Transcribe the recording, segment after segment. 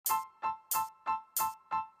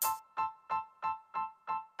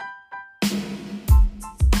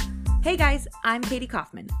Hey guys, I'm Katie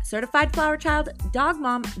Kaufman, certified flower child, dog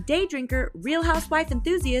mom, day drinker, real housewife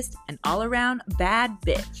enthusiast, and all-around bad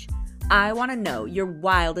bitch. I want to know your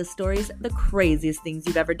wildest stories, the craziest things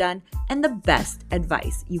you've ever done, and the best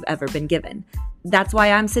advice you've ever been given. That's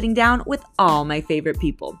why I'm sitting down with all my favorite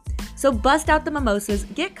people. So bust out the mimosas,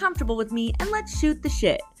 get comfortable with me, and let's shoot the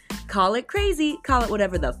shit. Call it crazy, call it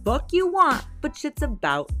whatever the fuck you want, but shit's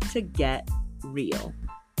about to get real.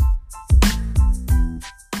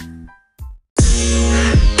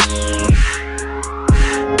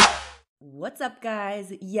 What's up,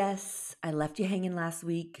 guys? Yes, I left you hanging last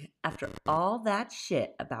week after all that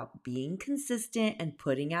shit about being consistent and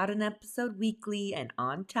putting out an episode weekly and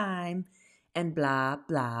on time and blah,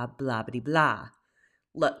 blah, blah, blah, blah.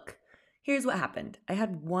 Look, here's what happened. I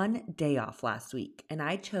had one day off last week and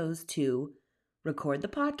I chose to record the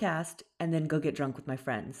podcast and then go get drunk with my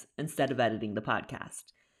friends instead of editing the podcast.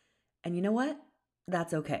 And you know what?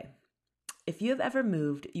 That's okay. If you have ever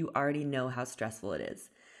moved, you already know how stressful it is.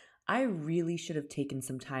 I really should have taken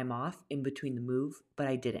some time off in between the move, but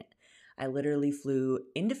I didn't. I literally flew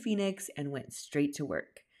into Phoenix and went straight to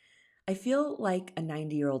work. I feel like a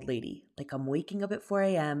 90-year-old lady, like I'm waking up at 4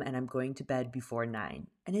 a.m. and I'm going to bed before 9,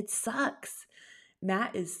 and it sucks.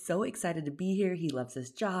 Matt is so excited to be here. He loves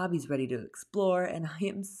his job. He's ready to explore, and I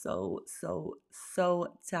am so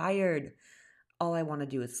tired. All I want to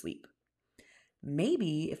do is sleep.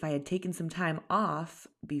 Maybe if I had taken some time off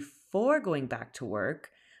before going back to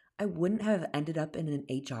work, I wouldn't have ended up in an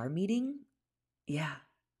HR meeting. Yeah,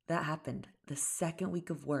 that happened. The second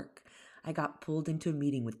week of work, I got pulled into a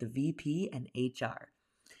meeting with the VP and HR.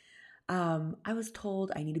 I was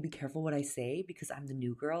told I need to be careful what I say because I'm the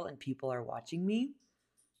new girl and people are watching me.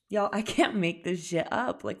 Y'all, I can't make this shit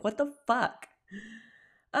up. Like, what the fuck?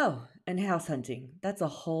 Oh, and house hunting. That's a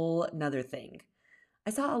whole nother thing.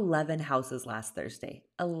 I saw 11 houses last Thursday.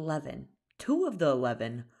 11. 2 of the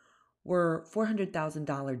 11 were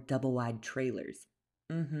 $400,000 double-wide trailers.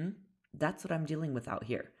 That's what I'm dealing with out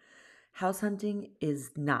here. House hunting is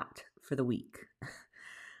not for the weak.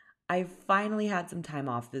 I finally had some time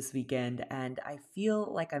off this weekend, and I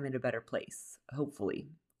feel like I'm in a better place. Hopefully.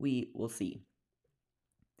 We will see.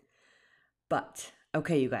 But,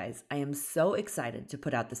 okay, you guys, I am so excited to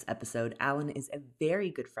put out this episode. Alan is a very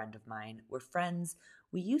good friend of mine. We're friends.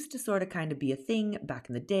 We used to sort of kind of be a thing back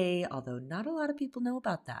in the day, although not a lot of people know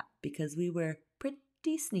about that because we were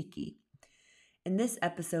pretty sneaky. In this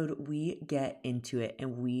episode, we get into it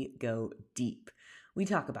and we go deep. We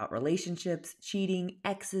talk about relationships, cheating,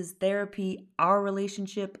 exes, therapy, our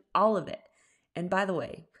relationship, all of it. And by the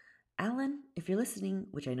way, Alan, if you're listening,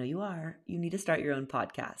 which I know you are, you need to start your own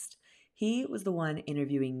podcast. He was the one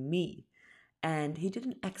interviewing me, and he did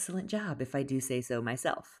an excellent job, if I do say so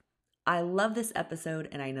myself. I love this episode,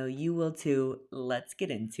 and I know you will too. Let's get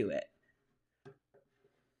into it.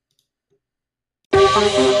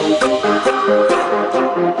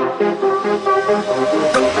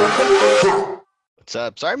 What's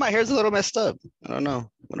up? Sorry, my hair's a little messed up. I don't know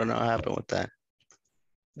what happened with that.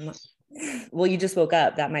 Well, you just woke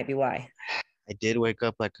up. That might be why. I did wake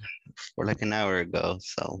up like an hour ago.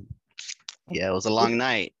 So yeah, it was a long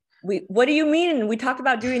night. What do you mean? We talked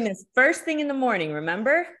about doing this first thing in the morning,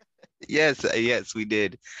 remember? Yes, we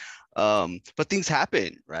did. But things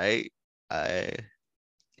happen, right? I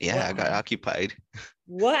got occupied.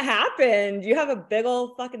 What happened? You have a big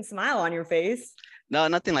old fucking smile on your face. No,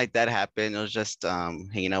 nothing like that happened. It was just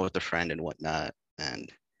hanging out with a friend and whatnot.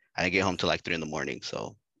 And I didn't get home till like 3 a.m.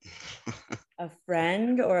 So A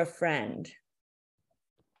friend or a friend?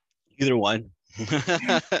 Either one.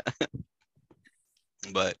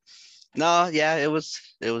 But no, yeah, it was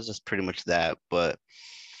just pretty much that. But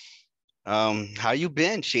how you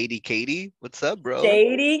been, Shady Katie? What's up, bro?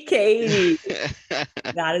 Shady Katie.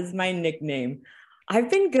 That is my nickname. I've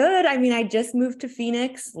been good. I mean, I just moved to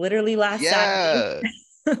Phoenix literally last Saturday.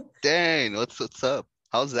 Dang, what's up?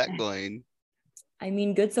 How's that going? I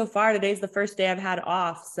mean, good so far. Today's the first day I've had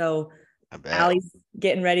off. So Allie's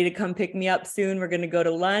getting ready to come pick me up soon. We're going to go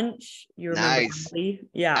to lunch. You remember Allie?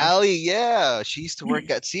 Yeah. Allie, yeah. She used to work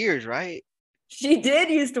at Sears, right? She did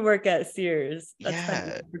used to work at Sears. That's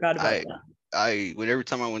funny. I forgot about that. Every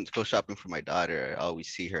time I went to go shopping for my daughter, I always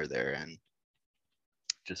see her there and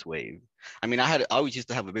just wave. I mean, I always used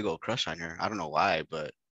to have a big old crush on her. I don't know why,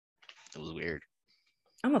 but it was weird.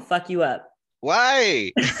 I'm gonna fuck you up.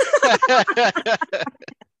 Why?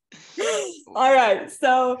 All right.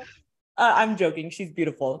 So I'm joking. She's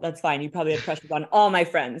beautiful. That's fine. You probably had crushes on all my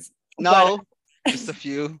friends. No, just a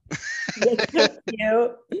few. Just a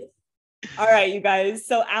few. All right, you guys.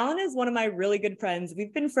 So Alan is one of my really good friends.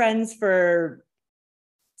 We've been friends for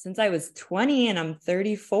since I was 20 and I'm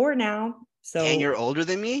 34 now. Dang, So you're older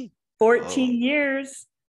than me? Whoa, 14 years.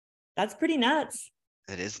 That's pretty nuts.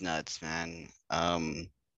 that is nuts, man. I'm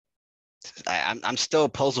still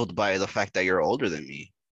puzzled by the fact that you're older than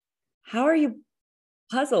me. How are you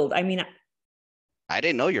puzzled? I mean, I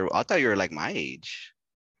didn't know I thought you were like my age.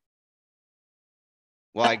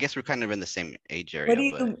 Well, I guess we're kind of in the same age what area,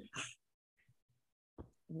 do but you,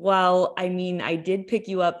 well, I mean, I did pick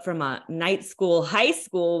you up from a night school, high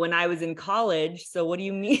school when I was in college. So what do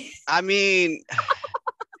you mean? I mean,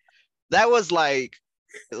 that was like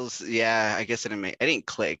yeah, I guess it didn't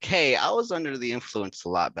click. Hey, I was under the influence a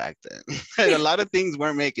lot back then. A lot of things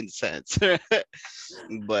weren't making sense.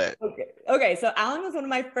 But Okay. Okay. So Alan was one of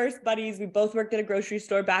my first buddies. We both worked at a grocery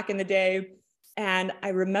store back in the day. And I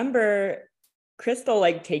remember Crystal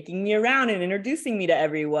like taking me around and introducing me to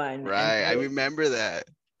everyone. And right, I so remember that.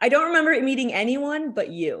 I don't remember meeting anyone but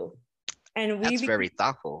you. And That's very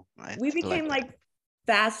thoughtful. I we like became that. like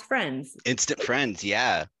fast friends, Instant friends,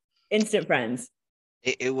 yeah. instant friends.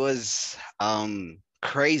 It was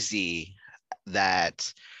crazy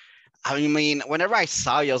that I mean, whenever I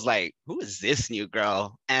saw you, I was like, who is this new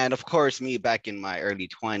girl? And of course, me back in my early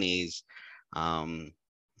 20s, um,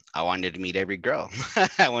 I wanted to meet every girl.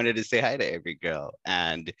 I wanted to say hi to every girl.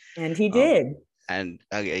 And he Um, did.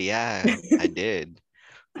 yeah, I did.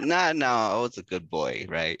 Nah, no, I was a good boy,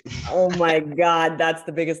 right? Oh my God, that's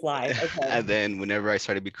the biggest lie. Okay. And then whenever I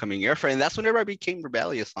started becoming your friend, that's whenever I became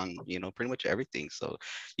rebellious on, pretty much everything. So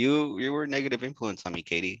you were a negative influence on me,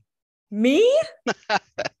 Katie. Me?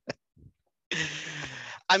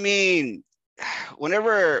 I mean,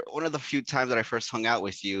 whenever one of the few times that I first hung out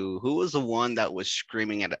with you, who was the one that was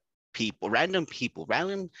screaming at people,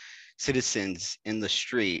 random citizens in the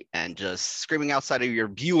street and just screaming outside of your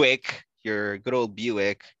Buick, your good old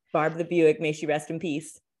Buick? Barb the Buick, may she rest in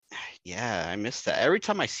peace. Yeah, I miss that. Every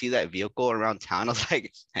time I see that vehicle around town, I was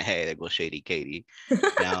like, hey, there goes Shady Katie.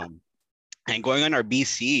 Um, and going on our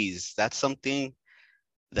BCs, that's something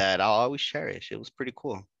that I'll always cherish. It was pretty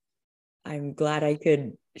cool. I'm glad I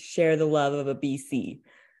could share the love of a BC.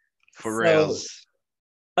 For So reals.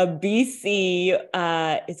 a BC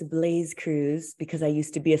is a Blaze cruise because I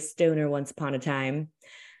used to be a stoner once upon a time.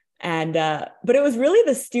 And but it was really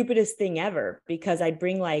the stupidest thing ever because I'd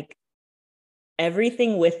bring like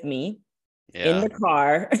everything with me in Yeah, the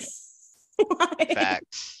car. Like,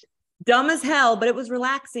 facts. dumb as hell, but it was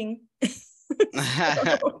relaxing.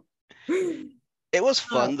 So, It was uh,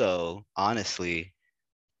 fun though, honestly.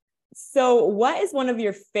 so what is one of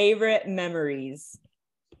your favorite memories?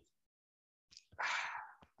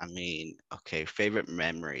 I mean, okay, favorite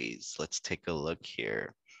memories. Let's take a look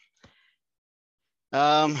here.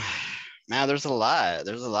 Um, man, there's a lot.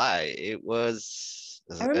 There's a lot. It was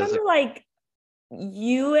I as a remember like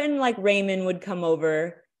you and like Raymond would come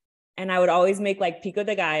over and I would always make like pico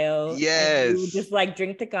de gallo and you would yes. just like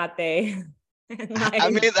drink tecate and I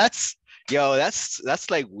like mean, that's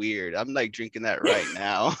like weird. I'm like drinking that right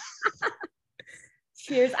now.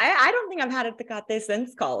 cheers. I don't think I've had a tecate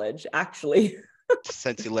since college, actually.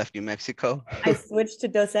 Since you left New Mexico. I switched to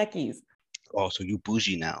Dos Equis, Oh, so you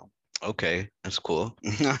bougie now. Okay, that's cool.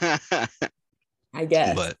 I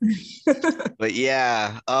guess. But But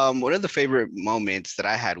yeah, one of the favorite moments that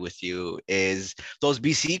I had with you is those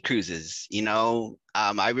BC cruises.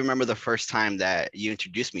 I remember the first time that you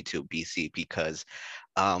introduced me to BC because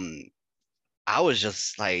um, I was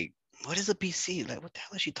just like, "What is a BC? Like, what the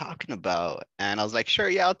hell is she talking about?" And I was like, "Sure,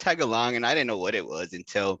 yeah, I'll tag along." And I didn't know what it was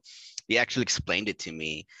until he actually explained it to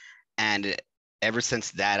me. And ever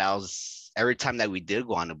since that, every time that we did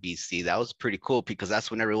go on a BC, that was pretty cool because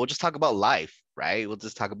that's whenever we'll just talk about life, right? We'll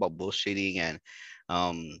just talk about bullshitting and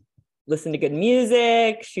um Listen to good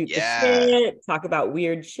music, shoot the yeah, shit, talk about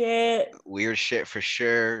weird shit. weird shit for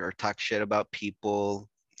sure, or talk shit about people,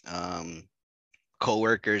 um,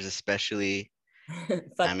 coworkers especially. I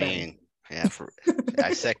Fuck them. mean, yeah,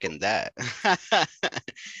 I second that.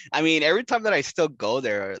 I mean, every time that I still go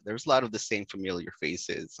there, there's a lot of the same familiar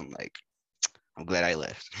faces. I'm like, I'm glad I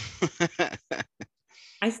left.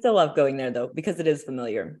 I still love going there though because it is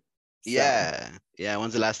familiar. So, Yeah. Yeah.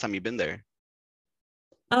 When's the last time you've been there?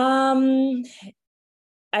 um,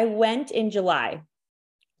 I went in July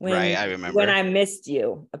Right. when I when remember. I missed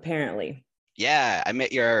you, apparently. Yeah. I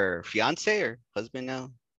met your fiance or husband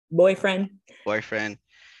now, Boyfriend. boyfriend.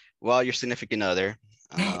 Well, your significant other.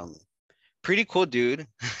 Um, Pretty cool dude.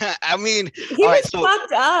 I mean, He all right. was So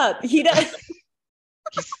fucked up. He does.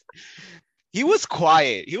 he's, he was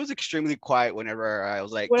quiet. He was extremely quiet whenever I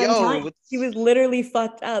was like, What I'm yo, telling you, he what's was literally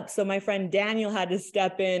fucked up. So my friend Daniel had to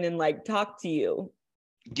step in and like talk to you.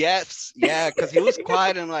 Yes, yeah, because he was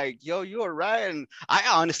quiet and like, yo, you were right. And I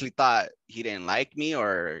honestly thought he didn't like me,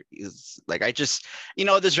 or is like I just,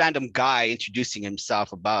 this random guy introducing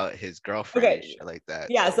himself about his girlfriend and Okay. shit like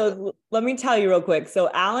that. Yeah, So so let me tell you real quick. So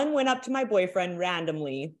Alan went up to my boyfriend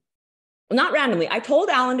randomly. Well, not randomly. I told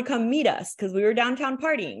Alan to come meet us because we were downtown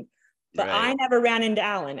partying. But I right, never ran into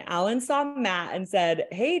Alan. Alan saw Matt and said,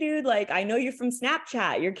 "Hey, dude, like I know you're from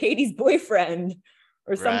Snapchat. You're Katie's boyfriend,"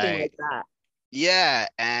 or something right. like that. Yeah,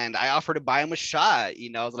 and I offered to buy him a shot.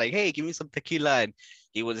 I was like, "Hey, give me some tequila," and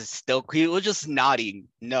he was just nodding.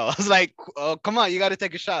 No, I was like, "Oh, come on, you got to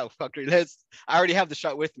take a shot, fucker. I already have the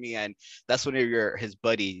shot with me." And that's when his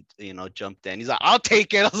buddy, jumped in. He's like, "I'll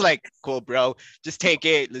take it." I was like, "Cool, bro. Just take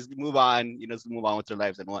it. Let's move on. Let's move on with their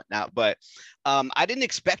lives and whatnot." But I didn't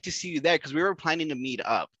expect to see you there because we were planning to meet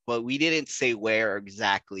up, but we didn't say where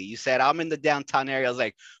exactly. You said I'm in the downtown area. I was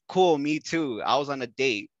like, "Cool, me too." I was on a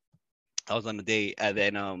date, and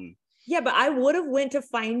then Yeah, but I would have went to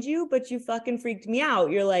find you, but you fucking freaked me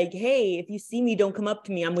out. You're like, "Hey, if you see me, don't come up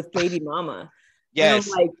to me. I'm with baby mama." And I'm yes.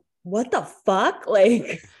 like, "What the fuck?"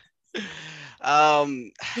 Like,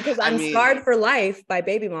 um because I I'm mean, scarred for life by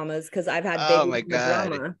baby mamas because I've had oh baby my mama god.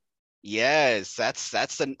 drama. Yes,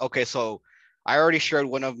 that's an okay, so I already shared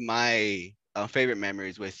one of my favorite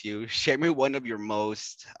memories with you. Share me one of your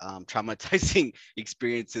most traumatizing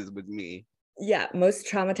experiences with me. Yeah, most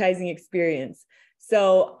traumatizing experience.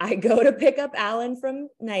 So I go to pick up Alan from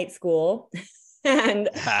night school and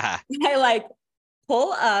I like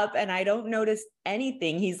pull up and I don't notice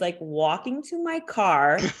anything. He's like walking to my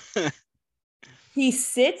car. He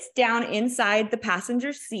sits down inside the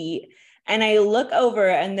passenger seat and I look over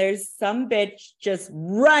and there's some bitch just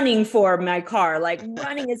running for my car, like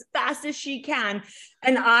running as fast as she can.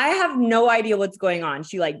 And I have no idea what's going on.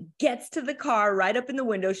 She like gets to the car right up in the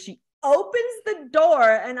window. She opens the door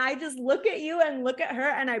and I just look at you and look at her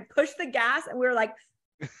and I push the gas and we're like,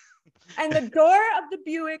 and the door of the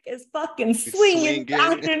Buick is fucking It's swinging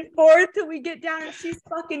back swinging. and forth till we get down and she's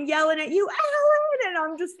fucking yelling at you, Alan. And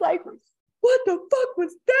I'm just like, what the fuck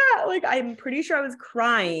was that? Like, I'm pretty sure I was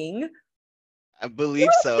crying. I You believe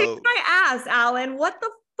kicked so. my ass, Alan. What the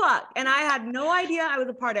fuck? And I had no idea I was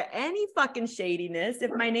a part of any fucking shadiness.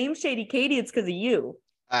 If my name's Shady Katie, it's because of you.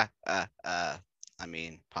 Uh, uh, uh, I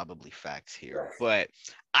mean, probably facts here, but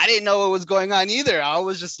I didn't know what was going on either. I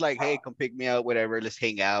was just like, hey, come pick me up, whatever, let's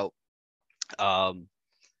hang out. Um,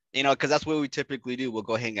 because that's what we typically do. We'll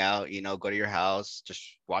go hang out, go to your house, just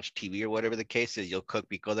watch TV or whatever the case is. You'll cook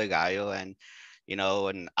pico de gallo and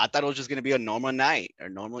I thought it was just gonna be a normal night or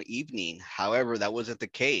normal evening. However, that wasn't the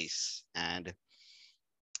case. And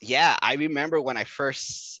yeah, I remember when I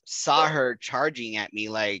first saw her charging at me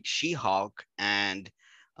like She-Hulk and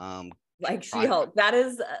um Like She trying Hulk. That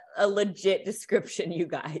is a legit description, you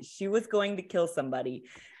guys. She was going to kill somebody.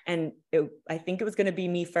 And I think it was going to be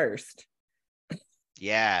me first.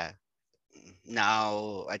 yeah.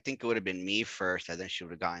 No, I think it would have been me first, and then she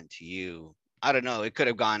would have gotten to you. I don't know. It could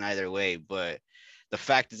have gone either way, but the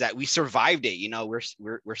fact is that we survived it.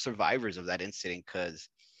 We're survivors of that incident because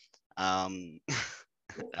um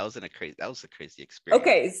that was a crazy experience.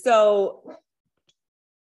 Okay, so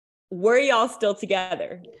were y'all still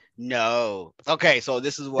together? No. Okay, so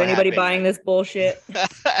this is Is what anybody happened. buying this bullshit?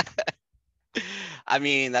 I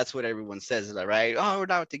mean, that's what everyone says, right? Oh, we're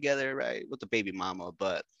not together, right? With the baby mama,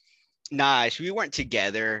 but nah, we weren't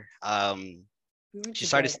together. We weren't She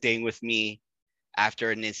started together. staying with me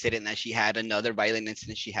after an incident that she had, another violent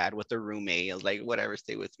incident she had with her roommate. I was like, whatever,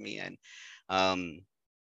 stay with me. Um,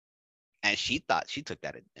 and she thought she took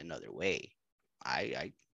that another way.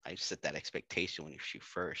 I set that expectation when she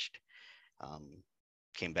first um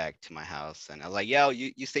came back to my house, and I was like, yo,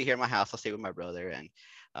 you stay here in my house, I'll stay with my brother. And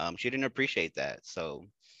she didn't appreciate that. So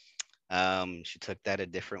she took that a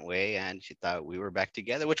different way and she thought we were back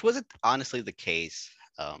together, which wasn't honestly the case.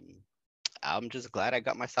 Um, I'm just glad I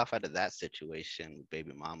got myself out of that situation with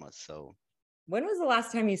baby mama. So When was the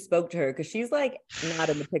last time you spoke to her? Because she's like not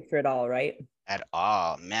in the picture at all, right? at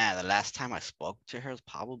all, man, the last time I spoke to her was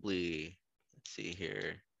probably, let's see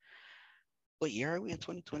here. What year are we in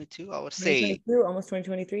 2022? I would say 2022, almost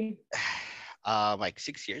 2023. like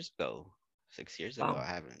 6 years ago. 6 years ago, Wow. I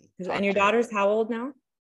haven't And talked your to her. daughter's how old now?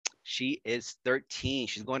 She is 13.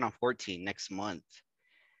 She's going on 14 next month.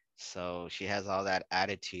 So she has all that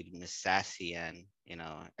attitude, Miss Sassy, and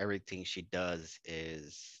everything she does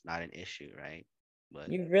is not an issue, right?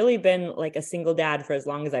 But You've really been like a single dad for as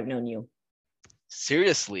long as I've known you.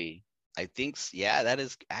 seriously, I think yeah, that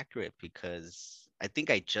is accurate because I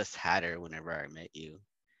think I just had her whenever I met you.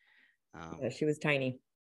 Yeah, Um, she was tiny.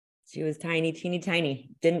 She was tiny, teeny tiny.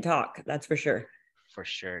 Didn't talk, that's for sure. for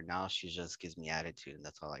sure. Now she just gives me attitude, and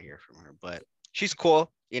that's all I hear from her. But she's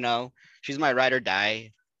cool, She's my ride or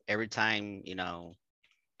die. Every time,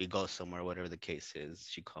 we go somewhere, whatever the case is,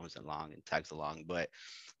 she comes along and tags along. But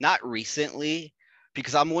not recently,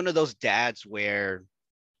 because I'm one of those dads where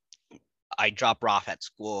I drop her off at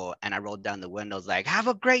school and I rolled down the windows like, have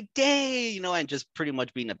a great day, and just pretty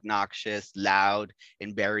much being obnoxious, loud,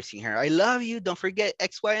 embarrassing her. I love you. Don't forget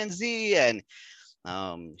X, Y, and Z. And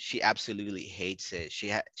she absolutely hates it.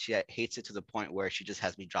 She hates it to the point where she just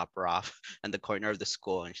has me drop her off in the corner of the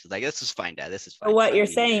school, and she's like, "This is fine, Dad. This is So fine. Just what leave you're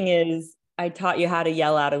me here." saying is I taught you how to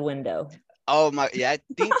yell out a window. Oh my, yeah, I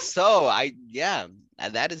think so. Yeah,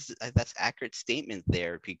 that's accurate statement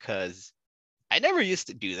there because I never used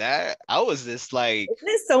to do that. I was just like, Isn't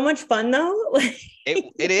it so much fun though? Like it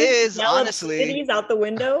just is yell honestly. obscenities out the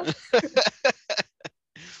window.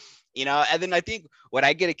 And then I think what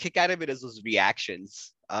I get a kick out of it is those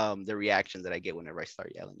reactions, the reactions that I get whenever I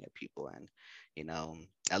start yelling at people. And, you know,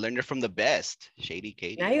 I learned it from the best, Shady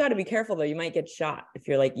Now you Katie. got to be careful though. You might get shot if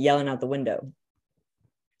you're like yelling out the window.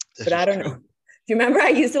 This But is I don't know. true. Do you remember I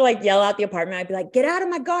used to like yell out the apartment? I'd be like, "Get out of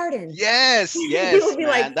my garden." Yes, People yes, would be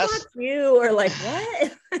like, man. "Fuck you," or like,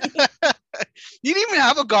 "What?" You didn't even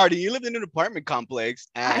have a garden. You lived in an apartment complex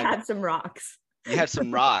I and had some rocks. you had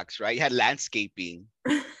some rocks, right? You had landscaping,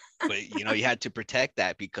 but you had to protect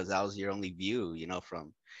that because that was your only view,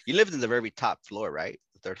 from you lived in the very top floor, right?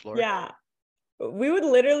 The third floor. Yeah. We would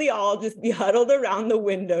literally all just be huddled around the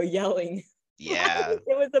window yelling. Yeah,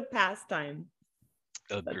 It was a pastime.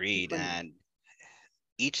 That's too agreed. funny. And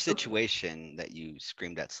each situation that you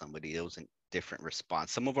screamed at somebody, it was a different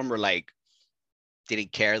response. Some of them were like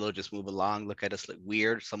didn't care, they'll just move along, look at us like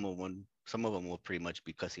weird. Some of them will pretty much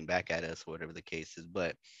be cussing back at us, or whatever the case is.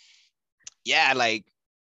 But yeah, like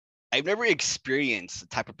I've never experienced the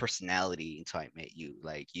type of personality until I met you.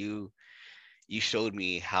 Like you showed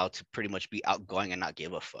me how to pretty much be outgoing and not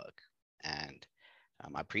give a fuck. And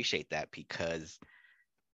I appreciate that because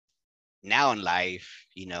now in life,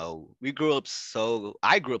 I grew up so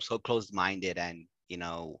closed minded and,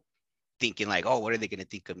 thinking like, oh, what are they going to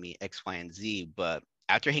think of me, X, Y, and Z. But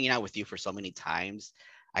after hanging out with you for so many times,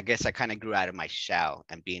 I guess I kind of grew out of my shell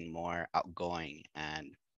and being more outgoing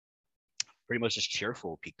and pretty much just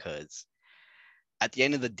cheerful because at the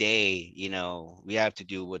end of the day, we have to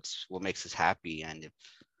do what makes us happy. And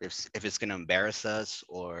if it's going to embarrass us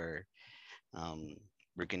or um,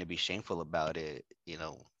 we're going to be shameful about it,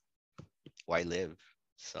 why live?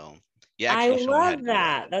 So you I actually showed me how to love do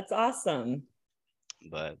that. that. That's awesome.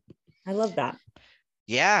 But I love that.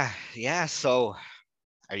 yeah, yeah. So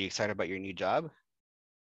are you excited about your new job?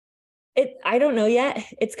 I don't know yet.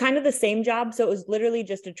 It's kind of the same job, so it was literally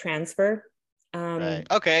just a transfer. Right.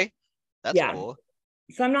 Okay. That's Yeah. cool.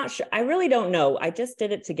 So I'm not sure. I really don't know. I just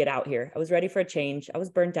did it to get out here. I was ready for a change. I was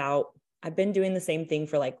burnt out. I've been doing the same thing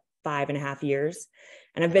for like 5.5 years.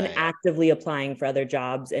 And I've been Right. actively applying for other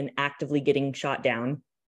jobs and actively getting shot down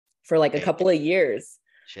for like a Hey, couple of years.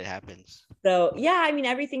 shit happens. So yeah, I mean,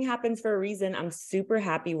 everything happens for a reason. I'm super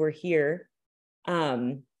happy we're here.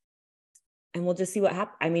 And we'll just see what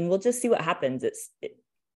happens. I mean, we'll just see what happens.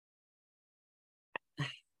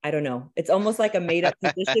 I don't know. It's almost like a made up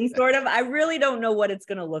position, sort of. I really don't know what it's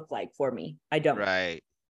going to look like for me. I don't. Right.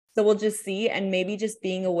 So we'll just see. And maybe just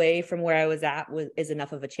being away from where I was at is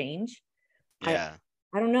enough of a change. I, Yeah.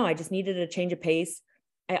 I don't know. I just needed a change of pace.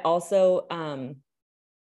 I also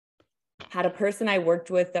had a person I worked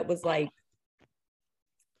with that was like,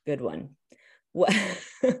 good one. What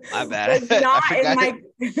My bad. was I not in forgot. my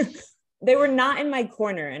they were not in my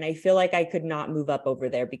corner. And I feel like I could not move up over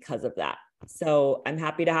there because of that. So I'm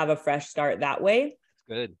happy to have a fresh start that way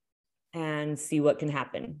Good. and see what can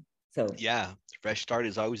happen. So Yeah. Fresh start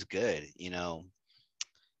is always good.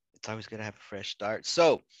 It's always good to have a fresh start.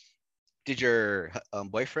 So, did your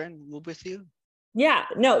boyfriend move with you? yeah,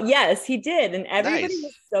 no, yes, he did. And everybody was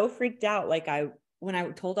Nice. so freaked out. Like when I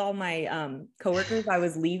told all my coworkers I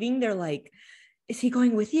was leaving, they're like, is he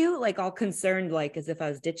going with you? Like all concerned, like as if I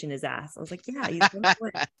was ditching his ass. I was like, yeah, he's going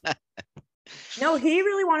with. No, he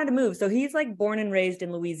really wanted to move. So he's like born and raised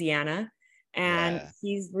in Louisiana. And Yeah.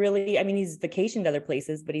 he's really, I mean, he's vacationed other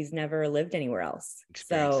places, but he's never lived anywhere else.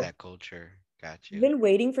 Experience So that culture. Got I've you. been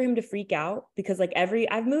waiting for him to freak out because like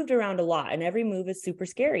I've moved around a lot and every move is super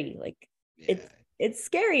scary. Like Yeah. it's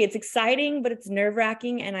scary. It's exciting, but it's nerve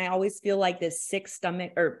wracking. And I always feel like this sick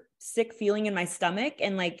stomach or sick feeling in my stomach.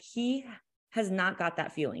 And like he has not got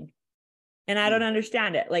that feeling. And I don't Hmm.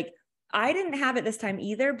 understand it. Like I didn't have it this time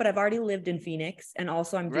either, but I've already lived in Phoenix. And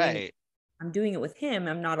also Right. I'm doing it with him.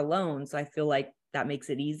 I'm not alone. So I feel like that makes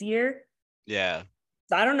it easier. Yeah.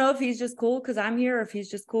 So I don't know if he's just cool because I'm here or if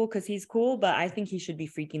he's just cool because he's cool, but I think he should be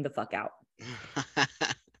freaking the fuck out. He's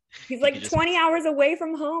He could like just, 20 hours away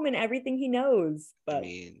from home and everything he knows. I But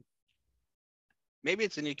mean, maybe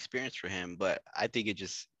it's a new experience for him, but I think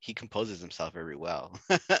he composes himself very well.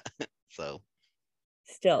 So,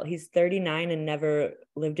 still, he's 39 and never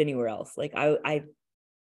lived anywhere else. Like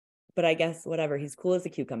but I guess whatever. He's cool as a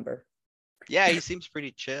cucumber. yeah, he seems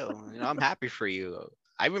pretty chill. I'm happy for you.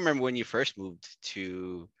 I remember when you first moved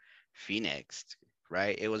to Phoenix,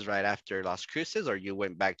 right? It was right after Las Cruces, or you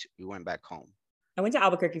went back home, I went to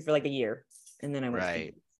Albuquerque for like a year and then I went to right?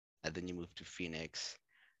 Phoenix. And then you moved to Phoenix.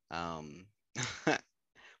 Um,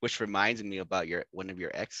 which reminds me about your one of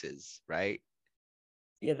your exes, right?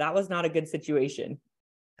 Yeah, that was not a good situation.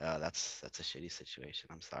 That's a shitty situation.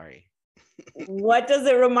 I'm sorry. What does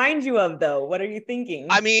it remind you of though? What are you I thinking?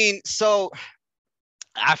 mean, so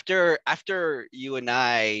after you and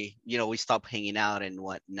I, we stopped hanging out and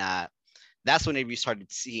whatnot, that's when we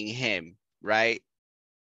started seeing him, right?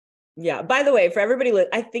 Yeah. By the way, for everybody,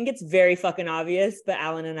 I think it's very fucking obvious, but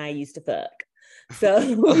Alan and I used to fuck. So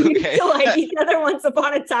we used Okay. to like each other once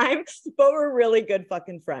upon a time, but we're really good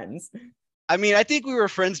fucking friends. I mean, I think we were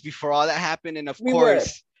friends before all that happened, and of We were.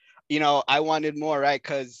 course, I wanted more, right?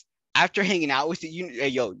 Because after hanging out with you,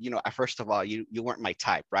 first of all, you weren't my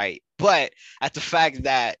type, right? But at the fact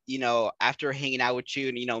that after hanging out with you,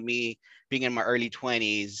 and me being in my early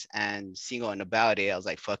 20s and single and about it, I was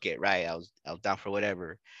like, fuck it, right? I was down for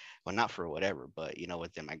whatever. Well, not for whatever, but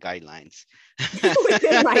within my guidelines.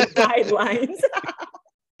 Within my guidelines.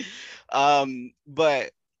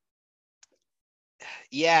 But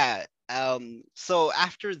yeah, so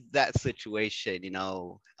after that situation,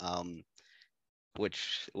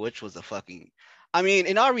 which was a fucking, I mean,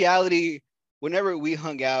 in our reality, whenever we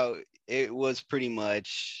hung out, it was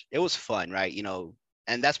fun, right?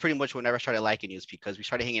 And that's pretty much whenever I started liking you, is because we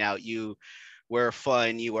started hanging out. You were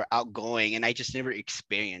fun, you were outgoing, and I just never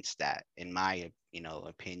experienced that in my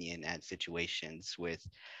opinion and situations with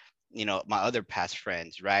my other past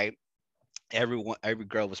friends, right? Every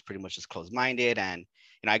girl was pretty much just closed-minded, and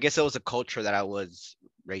I guess it was a culture that I was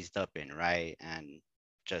raised up in, right? And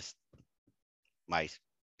just my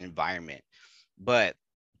environment. But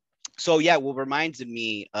so yeah, what reminds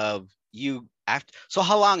me of you after, so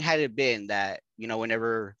how long had it been that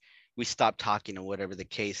whenever we stopped talking, or whatever the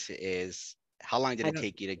case is, how long did I it don't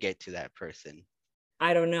take you to get to that person?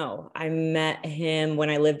 I don't know. I met him when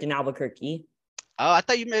I lived in Albuquerque. Oh, I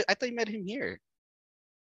thought you met him here.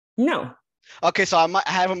 No. Okay, so I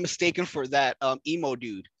have him mistaken for that emo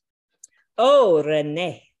dude. Oh,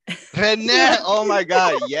 Renee. Rene, oh my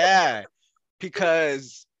god, yeah,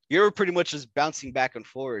 because you were pretty much just bouncing back and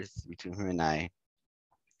forth between him and I,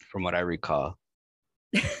 from what I recall.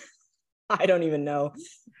 I don't even know.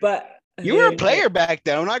 But You were a Renee. player back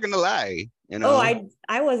then. I'm not gonna lie. Oh,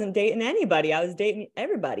 I wasn't dating anybody. I was dating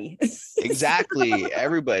everybody. Exactly,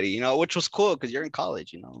 everybody. Which was cool because you're in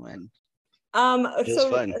college. And it was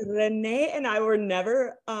So fun. Renee and I were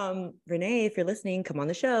never, Renee, if you're listening, come on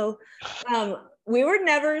the show. We were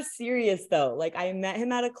never serious though. Like I met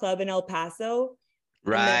him at a club in El Paso,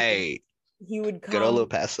 and then Right. he would Good old El come.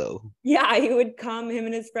 Paso. Yeah, he would come. Him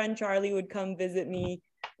and his friend Charlie would come visit me,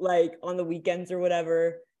 like on the weekends or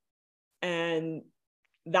whatever. And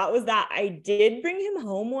that was that. I did bring him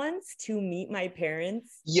home once to meet my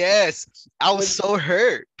parents. Yes, I was Was so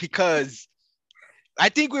hurt because I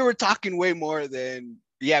think we were talking way more than.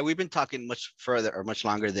 Yeah, we've been talking much further or much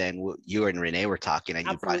longer than what you and Renee were talking, and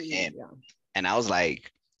you brought absolutely, him. yeah. And I was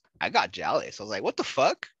like, I got jealous. I was like, what the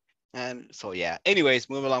fuck? And so, yeah. Anyways,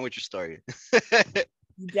 move along with your story.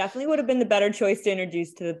 You definitely would have been the better choice to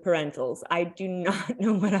introduce to the parentals. I do not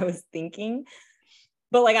know what I was thinking,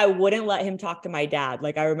 but like I wouldn't let him talk to my dad.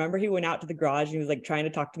 Like I remember he went out to the garage and he was like trying to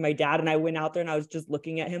talk to my dad, and I went out there and I was just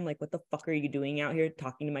looking at him like, what the fuck are you doing out here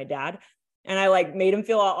talking to my dad? And I like made him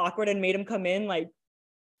feel all awkward and made him come in, like,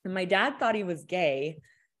 and my dad thought he was gay.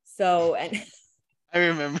 So, and I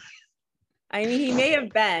remember. I mean, he may have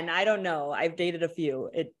been, I don't know. I've dated a few.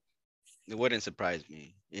 It wouldn't surprise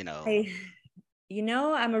me, I,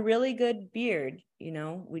 I'm a really good beard.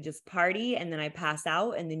 We just party and then I pass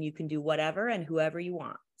out and then you can do whatever and whoever you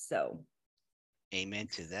want. So, Amen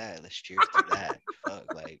to that. Let's cheers to that.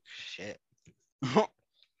 Fuck, like shit.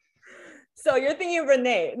 so you're thinking of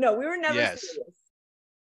Renee. No, we were never Yes. serious.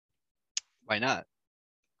 Why not?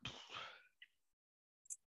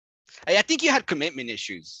 I think you had commitment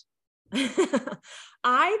issues.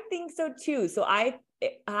 I think so too. So I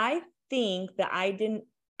think that I didn't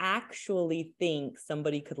actually think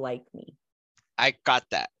somebody could like me. I got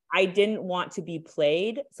that. I didn't want to be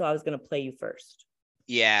played, so I was going to play you first.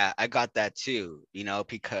 Yeah, I got that too,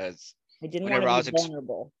 because I didn't want to whenever I be was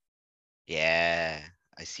vulnerable. yeah,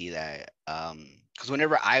 I see that. Because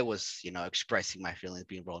whenever I was, expressing my feelings,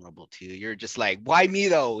 being vulnerable too, you're just like, why me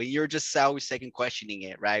though? And you're just always second questioning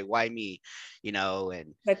it, right? Why me? And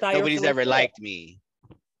I thought you were nobody's full of ever shit, liked me.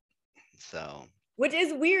 So which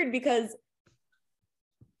is weird because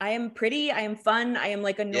I am pretty, I am fun, I am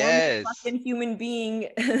like a normal yes, fucking human being,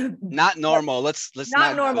 not but normal. Let's not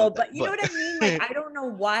not go normal. with that. But you know But what I mean? Like, I don't know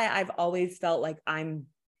why I've always felt like I'm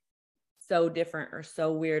so different or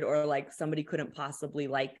so weird or like somebody couldn't possibly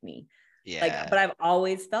like me. Like, yeah, but I've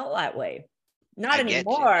always felt that way. Not I get you.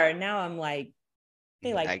 anymore. Now I'm like,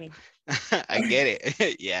 they like I me. I get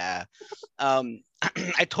it. Yeah.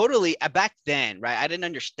 I totally back then, right? I didn't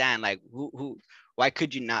understand like who why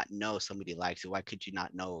could you not know somebody likes you? Why could you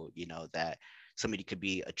not know, that somebody could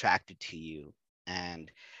be attracted to you?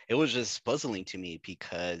 And it was just puzzling to me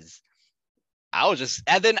because I was just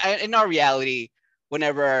and then in our reality,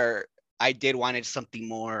 whenever I did wanted something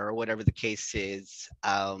more or whatever the case is,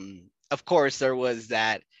 of course there was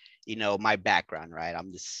that, my background, right?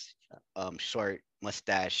 I'm this short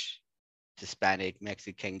mustache Hispanic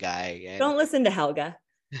Mexican guy, and Don't listen to Helga.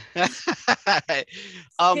 Can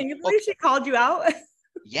you believe okay, she called you out?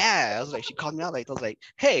 yeah, I was like, she called me out, like, I was like,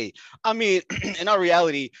 hey, I mean, in our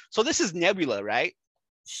reality, so this is Nebula, right?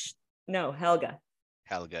 No, Helga.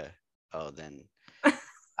 Helga. Oh, then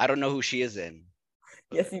I don't know who she is in,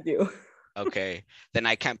 Yes, but you do. okay, then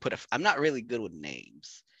I can't put a. I'm not really good with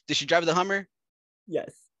names. Did she drive the Hummer?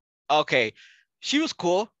 Yes. Okay, she was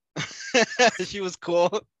cool. She was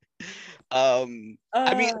cool. I mean,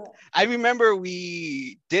 Uh, I remember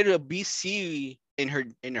we did a BC in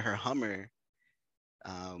her Hummer.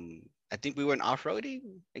 I think we went off-roading.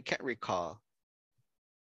 I can't recall.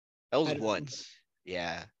 That I was don't know. once.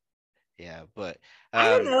 Yeah, yeah, but I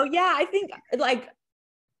don't um know. Yeah, I think like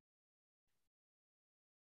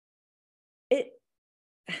it.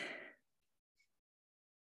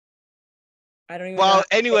 I don't even know how well, to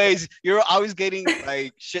say it. anyways, you're always getting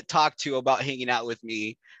like shit talked to about hanging out with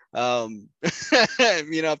me. Um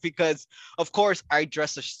because of course I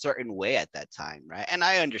dressed a certain way at that time, right? And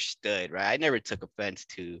I understood, right? I never took offense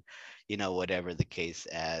to, whatever the case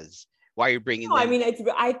as why you're bringing No, I them. mean, it's.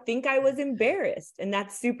 I think I was embarrassed, and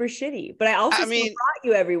that's super shitty. But I also I still mean, brought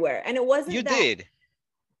you everywhere, and it you wasn't that. did.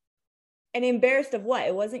 And embarrassed of what?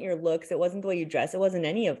 It wasn't your looks. It wasn't the way you dress. It wasn't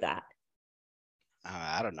any of that.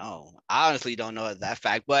 I don't know. I honestly don't know that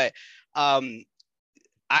fact, but um,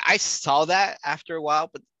 I saw that after a while.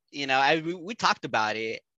 But we talked about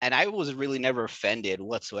it, and I was really never offended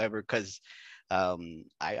whatsoever because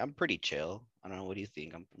I'm pretty chill. I don't know. What do you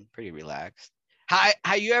think? I'm pretty relaxed.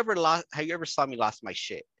 How you ever saw me lost my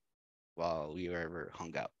shit while we were ever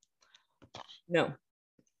hung out? No,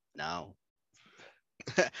 No,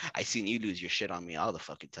 I seen you lose your shit on me all the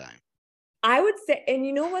fucking time. I would say, and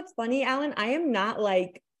you know what's funny, Alan? I am not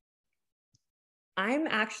like. I'm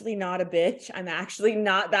actually not a bitch. I'm actually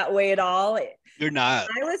not that way at all. You're not.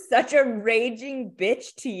 I was such a raging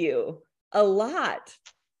bitch to you a lot.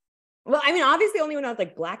 Well, I mean, obviously only when I was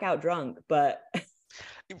like blackout drunk, but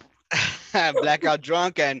Blackout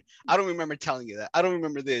drunk, and I don't remember telling you that. I don't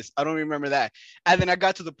remember this. I don't remember that. And then I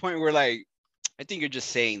got to the point where like I think you're just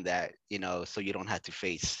saying that, so you don't have to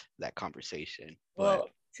face that conversation. But well,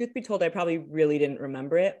 truth be told, I probably really didn't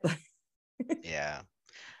remember it. yeah,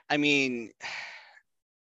 I mean,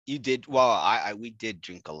 you did well. I we did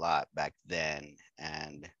drink a lot back then,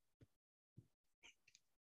 and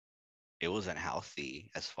it wasn't healthy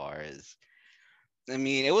as far as. I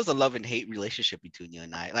mean, it was a love and hate relationship between you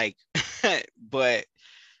and I. Like, but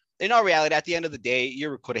in all reality, at the end of the day,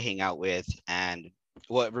 you're cool to hang out with. And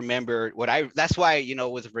that's why,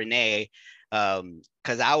 with Renee,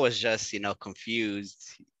 because I was just, confused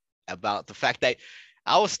about the fact that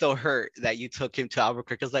I was still hurt that you took him to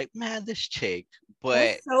Albuquerque. I was like, man, this chick. But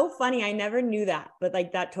That's so funny. I never knew that, but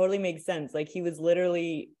like that totally makes sense. Like he was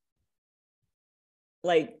literally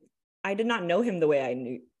like I did not know him the way I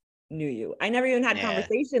knew you. I never even had yeah.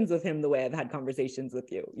 conversations with him the way I've had conversations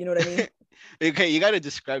with you. You know what I mean? Okay, you got to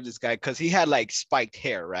describe this guy because he had like spiked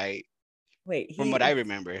hair, right? Wait, From he what I is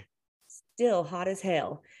remember. still hot as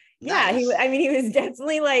hell. Yeah, he. Nice. I mean, he was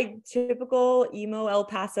definitely like typical emo El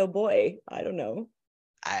Paso boy. I don't know.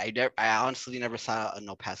 I honestly never saw an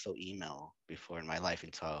El Paso email before in my life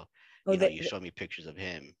until Oh, you showed me pictures of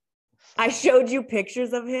him. I So showed you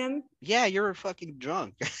pictures of him. yeah, you're fucking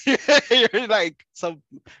drunk. You're like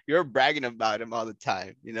you're bragging about him all the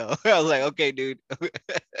time. I was like, okay, dude.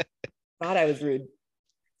 Thought I was rude.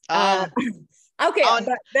 Uh, uh Okay, On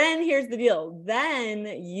but then here's the deal. Then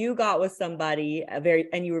you got with somebody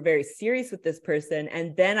and you were very serious with this person,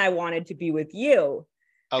 and then I wanted to be with you,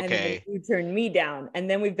 and then okay. you turned me down, and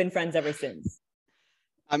then we've been friends ever since.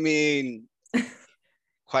 I mean,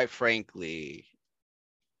 quite frankly,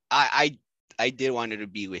 I I did want to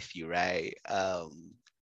be with you, right?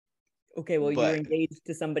 Okay, well, you were But engaged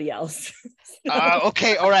to somebody else. So,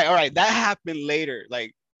 okay, all right. That happened later,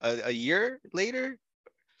 like a year later.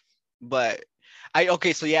 But I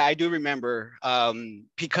okay, so yeah, I do remember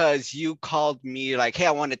because you called me like, hey,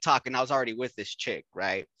 I want to talk, and I was already with this chick,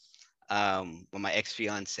 right? With my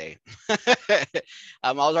ex-fiance.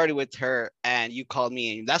 I was already with her, and you called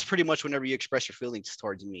me, and that's pretty much whenever you express your feelings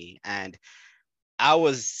towards me. And I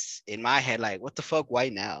was in my head like, what the fuck? Why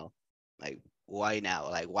now? Like, why now?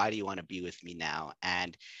 Like, why do you want to be with me now?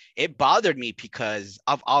 And it bothered me because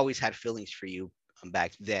I've always had feelings for you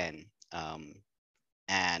back then.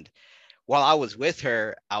 And while I was with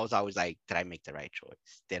her, I was always like, did I make the right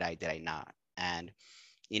choice? Did I not? And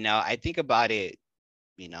I think about it,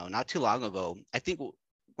 not too long ago. I think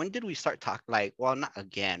when did we start talking? Like, well, not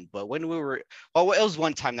again, but when we were, well, it was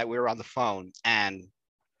one time that we were on the phone, and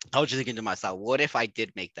I was just thinking to myself, what if I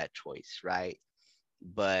did make that choice, right?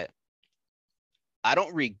 But I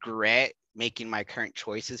don't regret making my current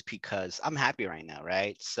choices because I'm happy right now,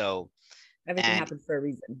 right? So, everything and happens for a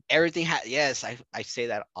reason. yes, I say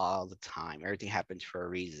that all the time. Everything happens for a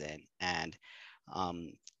reason.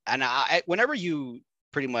 Um and whenever you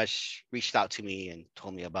pretty much reached out to me and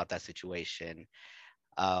told me about that situation,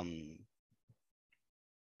 um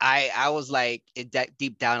I was like that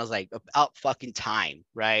deep down, I was like, about fucking time,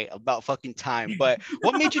 right? About fucking time. But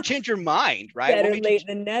what made you change your mind, right? What Better made you late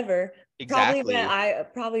than never. exactly?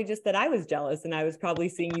 Probably just that I was jealous and I was probably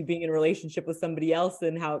seeing you being in a relationship with somebody else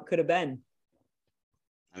and how it could have been.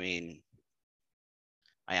 I mean,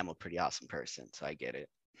 I am a pretty awesome person, so I get it.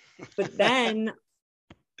 But then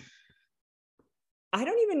I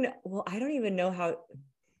don't even well, I don't even know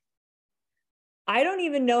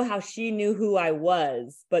how she knew who I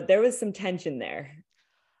was, but there was some tension there.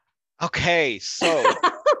 Okay, so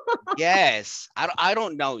yes, I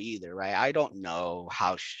don't know either, right? I don't know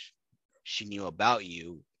how she knew about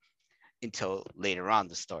you until later on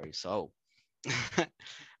the story. So,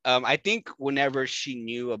 I think whenever she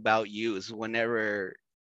knew about you is whenever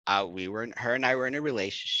her and I were in a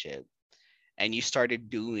relationship, and you started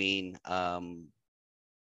doing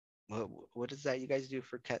what is that you guys do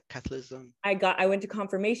for Catholicism? I went to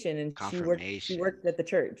confirmation and she Confirmation. worked at the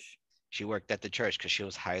church. She worked at the church because she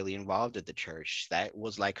was highly involved at the church. That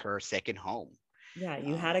was like her second home. Yeah,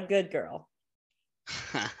 you Um, had a good girl.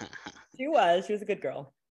 She was a good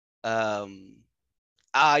girl. um,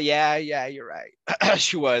 yeah, you're right.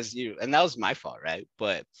 She was you, and that was my fault, right?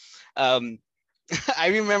 But um, I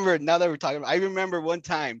remember now that we're talking about, I remember one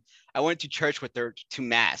time I went to church with her to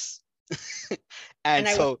mass, and And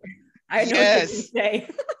so I know what you're gonna yes, say.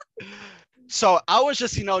 so I was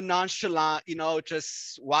just, nonchalant,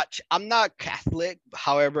 just watch. I'm not Catholic.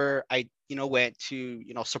 However, I, went to,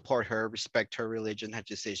 support her, respect her religion, her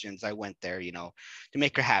decisions. I went there, to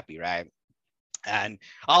make her happy, right? And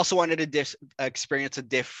I also wanted to experience a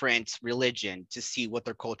different religion to see what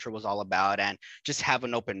their culture was all about and just have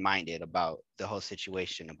an open minded about the whole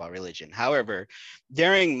situation about religion. However,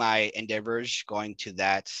 during my endeavors going to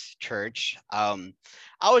that church, I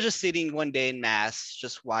was just sitting one day in mass,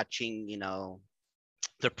 just watching,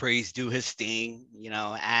 the priest do his thing,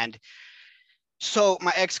 and so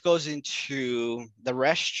my ex goes into the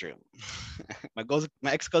restroom.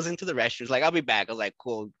 My ex goes into the restroom. He's like, I'll be back. I was like,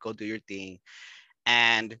 cool, go do your thing.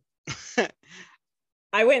 And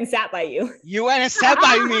I went and sat by you. you went and sat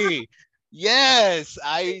by me. Yes,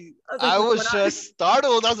 I was like, I what's was going on? just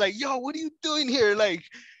startled. I was like, yo, what are you doing here? Like,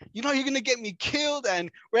 you're gonna get me killed, and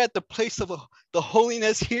we're at the place of the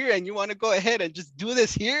holiness here, and you want to go ahead and just do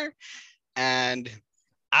this here? And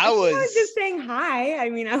I I think I was just was saying hi. I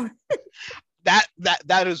mean,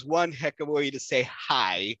 that is one heck of a way to say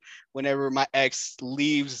hi whenever my ex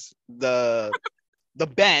leaves the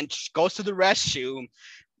bench, goes to the restroom,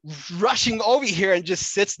 rushing over here and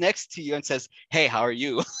just sits next to you and says, hey, how are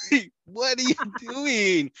you? What are you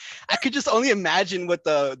doing? I could just only imagine what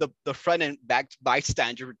the front and back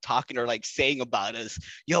bystander were talking or like saying about us.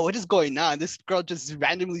 Yo, what is going on? This girl just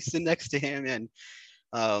randomly sit next to him. And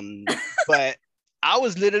but I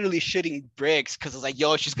was literally shitting bricks because I was like,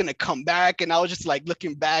 yo, she's gonna come back. And I was just like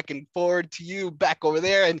looking back and forward to you back over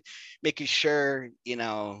there and making sure,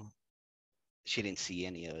 she didn't see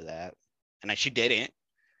any of that. And she didn't.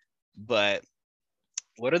 But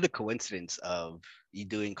what are the coincidence of you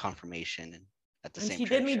doing confirmation? at the And same she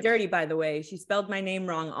did church me as dirty, by the way. She spelled my name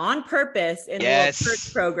wrong on purpose in a little church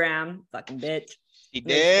yes, program. Fucking bitch. she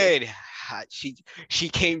No, just kidding. did.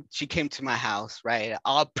 She came to my house, right?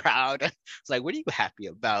 All proud. It's like, what are you happy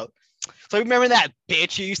about? So remember that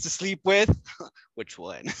bitch you used to sleep with? Which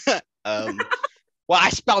one? um, well, I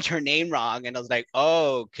spelled her name wrong, and I was like,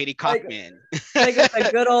 oh, Katie Like, Cockman. like with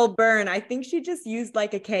a good old burn. I think she just used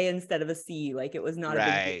like a K instead of a C. Like it was not a big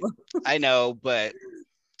Right. deal, I know, but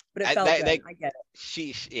but it I, felt that, good. that I get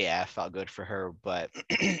yeah, I felt good for her. But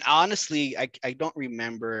honestly, I don't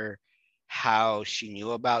remember how she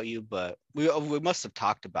knew about you, but we must have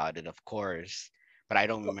talked about it, of course. But I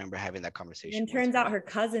don't it. remember having that And then conversation with turns out her. her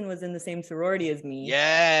cousin was in the same sorority as me.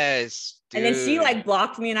 Yes, And then she dude. like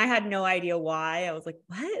blocked me and I had no idea why. I was like,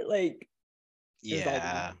 what? Like it was all weird.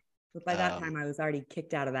 Yeah. But by that Um, time I was already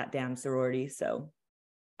kicked out of that damn sorority. So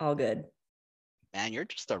all good. man, you're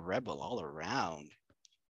just a rebel all around.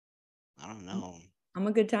 I don't know. I'm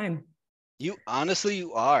a good time. You honestly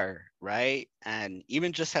you are, right? And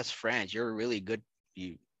even just as friends, you're really good.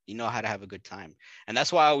 You know how to have a good time. And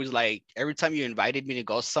that's why I was like, every time you invited me to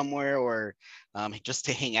go somewhere or just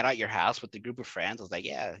to hang out at your house with a group of friends, I was like,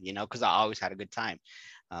 yeah, because I always had a good time.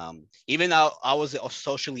 Even though I was a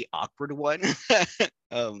socially awkward one.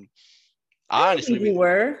 um, I don't think you honestly,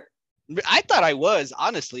 were. I thought I was,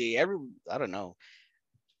 honestly. I don't know.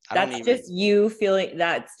 I don't even,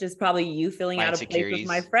 That's just probably you feeling my out of place with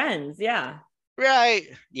my insecurities. friends. Yeah. Right.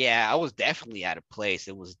 Yeah, I was definitely out of place.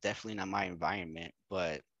 It was definitely not my environment,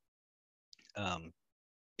 but um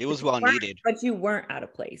it was well needed. But you weren't out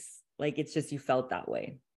of place. Like it's just you felt that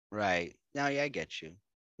way. Right. Now, yeah, I get you.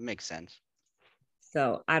 It makes sense.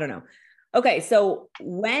 So I don't know. Okay, so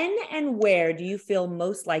when and where do you feel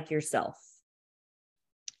most like yourself?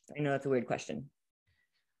 I know that's a weird question.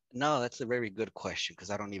 No, that's a very good question because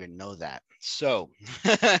I don't even know that. So,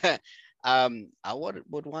 I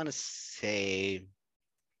would want to say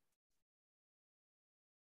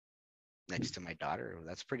next to my daughter.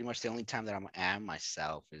 That's pretty much the only time that am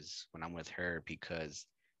myself is when I'm with her because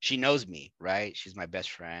she knows me, right? She's my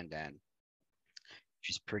best friend and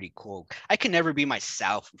she's pretty cool. I can never be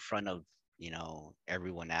myself in front of,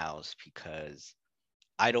 everyone else because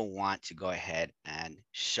I don't want to go ahead and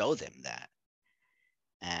show them that.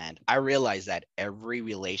 And I realize that every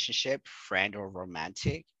relationship, friend or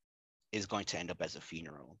romantic, is going to end up as a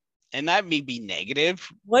funeral. And that may be negative,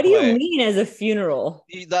 What do you but mean as a funeral?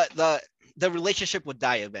 the relationship would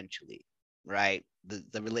die eventually, right?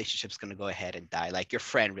 The relationship's gonna go ahead and die, like your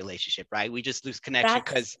friend relationship, right? We just lose connection That's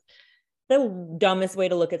because the dumbest way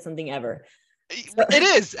to look at something ever. So, it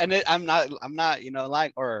is, and I'm not,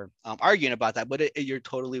 lying or arguing about that, but you're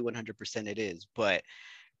totally 100% it is. But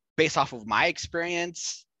based off of my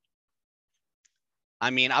experience, I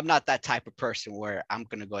mean, I'm not that type of person where I'm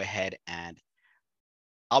gonna go ahead and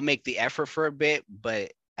I'll make the effort for a bit,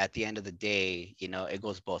 but at the end of the day, it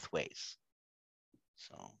goes both ways.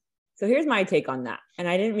 So, so here's my take on that. And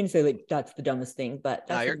I didn't mean to say like that's the dumbest thing, but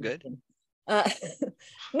no, that's the you're dumbest good. thing. Uh,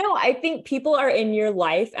 no, I think people are in your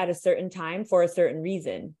life at a certain time for a certain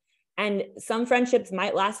reason. And some friendships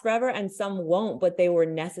might last forever and some won't, but they were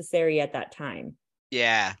necessary at that time.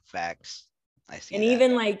 Yeah, facts. I see And that.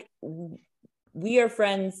 even like we are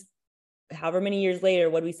friends however many years later,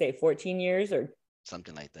 what do we say, 14 years or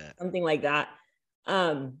Something like that. something like that.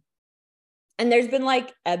 Um, and there's been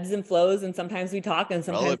like ebbs and flows, and sometimes we talk and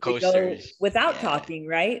Roller sometimes we go coasters. without Yeah, talking,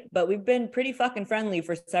 right? But we've been pretty fucking friendly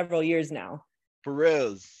for several years now. for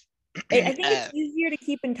reals. I think it's easier to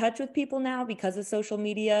keep in touch with people now because of social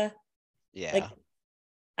media. Yeah, Like,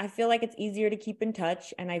 I feel like it's easier to keep in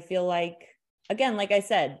touch. And I feel like, again, like I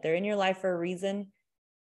said, they're in your life for a reason.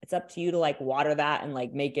 It's up to you to like water that and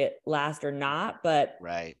like make it last or not. But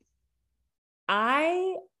right.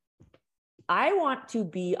 I I want to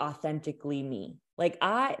be authentically me. Like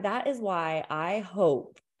that is why I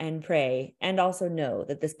hope and pray and also know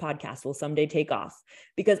that this podcast will someday take off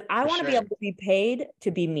because I For want to be sure. able to be paid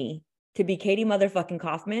to be me, to be Katie motherfucking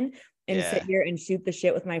Kaufman and sit Yeah, here and shoot the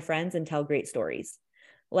shit with my friends and tell great stories.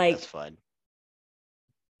 that's Like fun.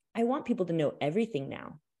 I want people to know everything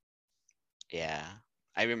now. Yeah.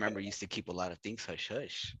 I remember you used to keep a lot of things hush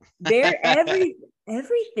hush. Very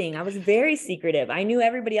everything. I was very secretive. I knew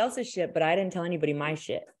everybody else's shit, but I didn't tell anybody my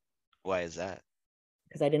shit Why is that?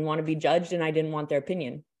 because I didn't want to be judged and I didn't want their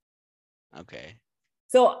opinion. Okay.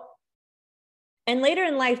 So and later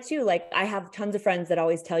in life too, like I have tons of friends that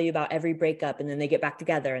always tell you about every breakup and then they get back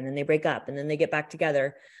together and then they break up and then they get back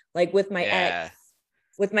together. Like Yeah.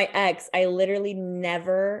 with my ex, I literally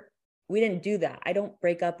never, we didn't do that. I don't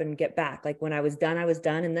break up and get back. Like when I was done, I was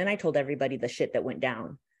done. And then I told everybody the shit that went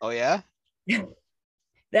down. Oh yeah?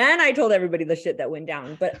 Then I told everybody the shit that went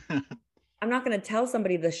down. But I'm not going to tell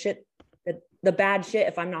somebody the bad shit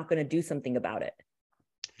if I'm not going to do something about it.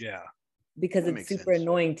 Yeah, Because that it's makes super sense.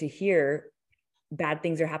 annoying to hear bad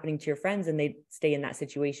things are happening to your friends and they stay in that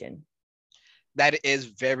situation. That is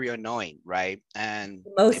very annoying, right? And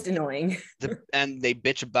Most annoying. they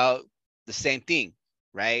bitch about the same thing,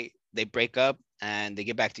 right? They break up and they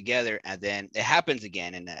get back together, and then it happens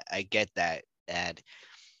again. And I get that. And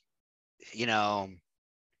you know,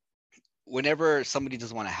 whenever somebody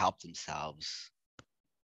doesn't want to help themselves,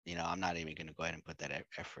 I'm not even going to go ahead and put that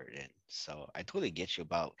effort in. So I totally get you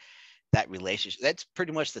about that relationship. That's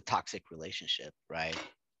pretty much the toxic relationship, right?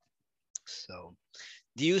 So,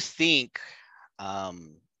 do you think,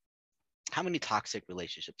 um, how many toxic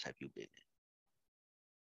relationships have you been in?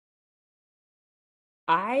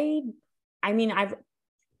 I I mean I've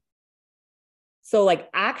so like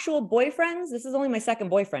actual boyfriends, this is only my second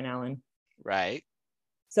boyfriend, Alan. Right.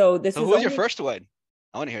 So this So, who is was your only first one?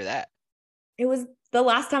 I want to hear that. it was the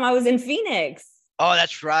last time I was in Phoenix. Oh,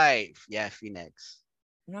 that's right. Yeah, Phoenix.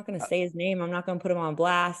 I'm not going to Uh, say his name. I'm not going to put him on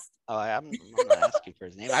blast. I'm not asking for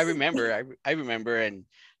his name. I remember. I remember, and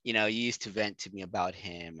you used to vent to me about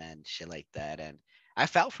him and shit like that, and I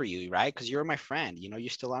felt for you, right? Because you're my friend. You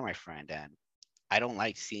still are my friend, and I don't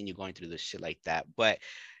like seeing you going through this shit like that. But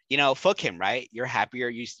fuck him, right? You're happier.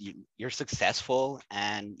 You're successful,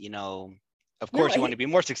 and of No, course, you want to be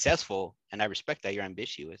more successful, and I respect that you're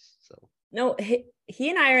ambitious. So no, he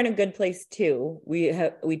and I are in a good place too.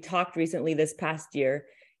 We talked recently this past year.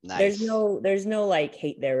 nice. There's no like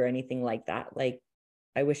hate there or anything like that. Like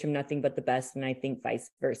I wish him nothing but the best and I think vice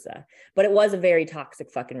versa. But it was a very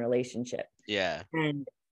toxic fucking relationship Yeah.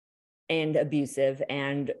 and abusive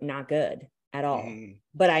and not good at all. Hmm.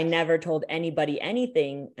 But I never told anybody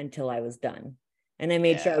anything until I was done. And I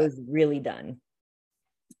made sure I Yeah. was really done.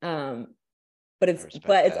 Um I respect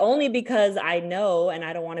but it's that. only because I know and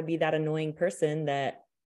I don't want to be that annoying person that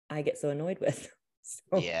I get so annoyed with.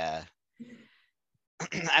 So Yeah.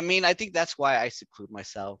 I mean, I think that's why I seclude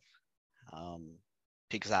myself, um,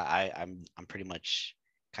 because I'm pretty much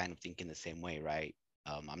kind of thinking the same way, right?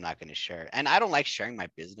 I'm not going to share, and I don't like sharing my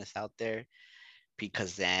business out there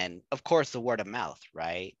because then, of course, the word of mouth,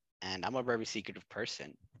 right? And I'm a very secretive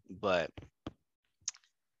person, but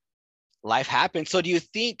life happens. So, do you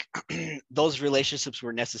think those relationships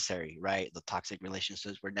were necessary, right? The toxic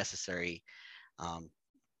relationships were necessary, um,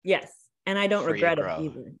 yes. And I don't for you to regret it grow?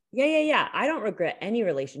 either. Yeah. I don't regret any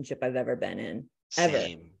relationship I've ever been in, ever.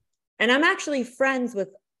 Same. And I'm actually friends with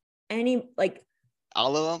any like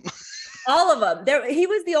All of them. all of them. There, he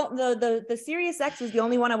was the serious ex was the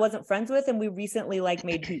only one I wasn't friends with, and we recently like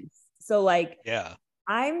made peace. So like Yeah.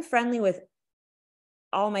 I'm friendly with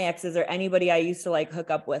all my exes or anybody I used to like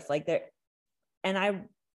hook up with. Like there, and I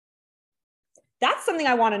that's something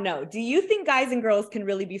I want to know. Do you think guys and girls can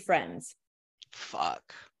really be friends?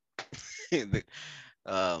 Fuck. um,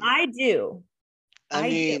 I do. I I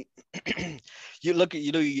do. mean, you look at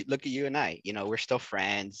you and I. We're still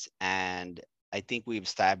friends, and I think we've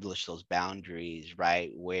established those boundaries,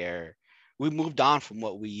 right? Where we moved on from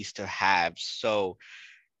what we used to have. So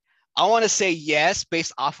I want to say yes,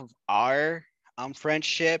 based off of our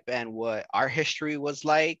friendship and what our history was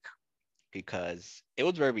like, because it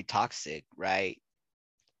was very toxic, right?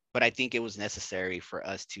 But I think it was necessary for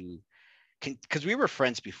us to, because we were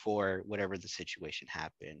friends before whatever the situation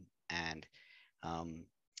happened, and um,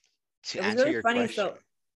 to It was answer really your funny. question, So,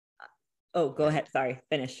 oh, go go ahead. ahead. Sorry,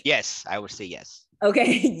 finish. Yes, I would say yes.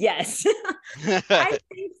 Okay, yes. I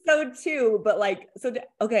think so too, but like, so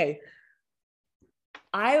okay.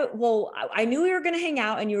 I knew we were gonna hang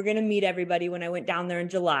out and you were gonna meet everybody when I went down there in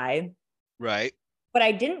July, Right. but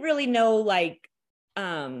I didn't really know like,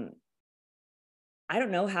 um, I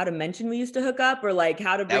don't know how to mention we used to hook up or like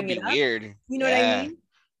how to That would bring be it up. weird. You know what I Yeah. mean?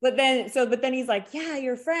 But then he's like, yeah,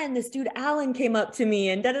 your friend, this dude Alan came up to me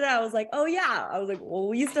and da da da. I was like, oh yeah. I was like, well,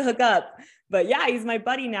 we used to hook up, but yeah, he's my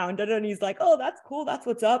buddy now and da da. And he's like, oh, that's cool. That's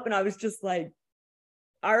what's up. And I was just like,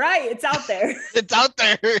 all right, it's out there. It's out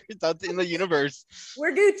there. It's out in the universe.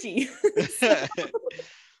 We're Gucci.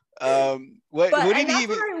 So, What but who and did he that's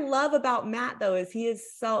even what I love about Matt though is he is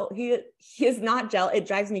not jealous. It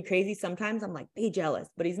drives me crazy sometimes. I'm like, be jealous,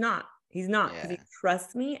 but he's not. He's not because he Yeah.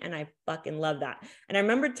 trusts me and I fucking love that. And I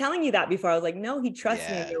remember telling you that before. I was like, no, he trusts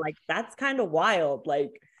me. And Yeah. you're like, that's kind of wild.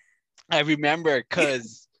 Like, I remember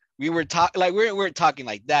because we were talking like we weren't talking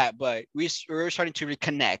like that, but we were starting to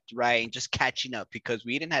reconnect, right? And just catching up because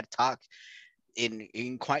we didn't have to talk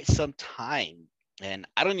in quite some time. And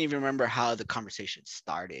I don't even remember how the conversation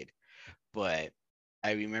started, but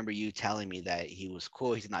I remember you telling me that he was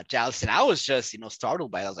cool, he's not jealous, and I was just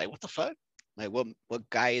startled by it. I was like, what the fuck? Like what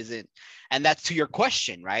guy isn't? And that's to your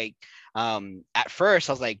question, right? At first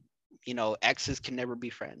I was like, exes can never be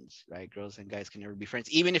friends, right? Girls and guys can never be friends.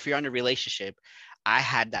 Even if you're in a relationship, I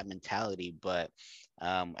had that mentality. But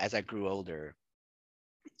as I grew older,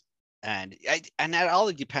 and that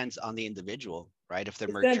all depends on the individual, right? If they're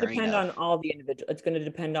It's going to mature depend enough, on all the individual. It's going to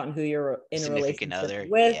depend on who you're in a significant relationship other,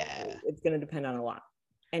 with. yeah, It's going to depend on a lot.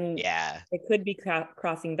 And yeah. it could be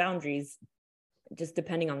crossing boundaries just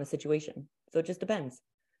depending on the situation. So it just depends.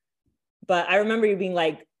 But I remember you being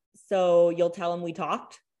like, so you'll tell him we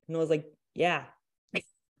talked? And I was like, yeah.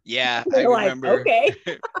 Yeah, I They're like, remember. okay.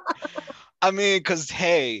 I mean, because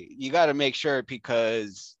hey, you got to make sure,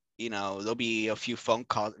 because there'll be a few phone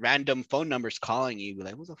calls, random phone numbers calling you, be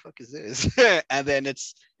like, "Who the fuck is this?" And then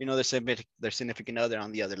it's their significant other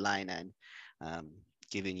on the other line, and um,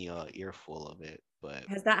 giving you a earful of it. But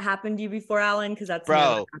Has that happened to you before, Alan? Because that's never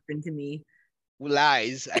bro, happened to me.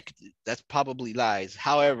 lies. That's probably lies.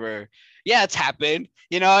 However, yeah, it's happened.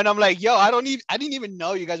 And I'm like, yo, I didn't even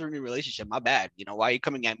know you guys were in a relationship. My bad. Why are you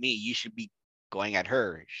coming at me? You should be going at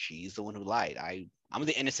her. She's the one who lied. I'm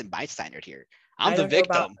the innocent bystander here. I'm I the don't know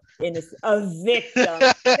about victim. innocent. A victim.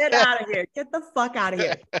 Get out of here. Get the fuck out of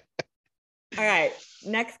here. All right.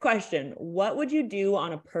 Next question. What would you do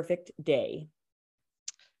on a perfect day?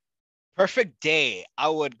 Perfect day. I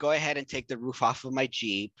would go ahead and take the roof off of my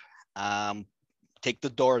Jeep, um, take the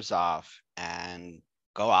doors off, and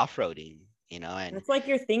go off-roading. And That's like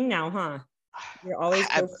your thing now, huh? You're always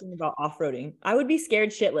I, posting about off-roading. I would be scared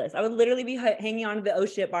shitless. I would literally be hanging onto the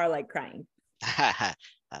shit bar like crying.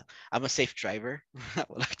 I'm a safe driver, I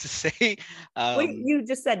would like to say. Wait, you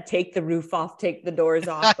just said take the roof off, take the doors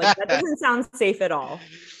off. Like that doesn't sound safe at all.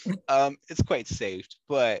 It's quite safe,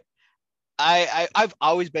 but I've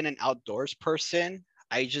always been an outdoors person.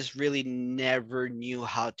 I just really never knew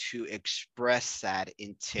how to express that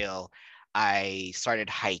until I started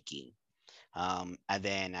hiking. And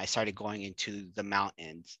then I started going into the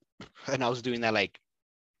mountains, and I was doing that like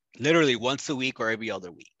literally once a week or every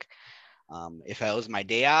other week. If it was my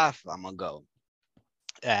day off, I'm gonna go.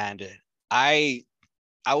 And I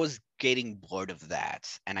I was getting bored of that,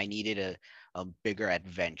 and I needed a bigger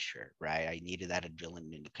adventure, right? I needed that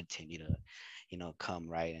adrenaline to continue to, come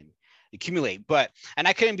right and accumulate. And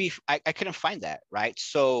I couldn't find that, right?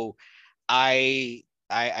 So a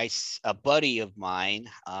buddy of mine,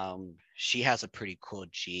 she has a pretty cool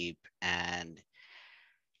Jeep, and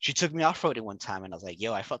she took me off roading one time, and I was like,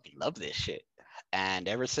 yo, I fucking love this shit. And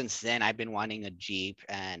ever since then, I've been wanting a Jeep,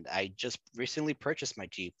 and I just recently purchased my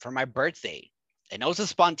Jeep for my birthday. And it was a Which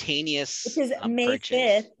spontaneous is May 5th.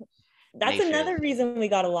 purchase. That's May 5th. another reason we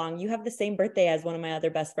got along. You have the same birthday as one of my other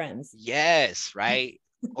best friends. Yes, right.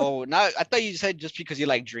 Oh, no, I thought you said just because you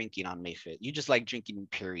like drinking on May 5th. You just like drinking,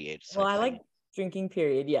 period. So Well, I I thought like you. drinking,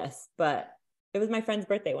 period, yes. But it was my friend's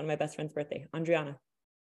birthday, one of my best friend's birthday, Andriana.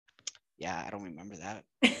 Yeah, I don't remember that.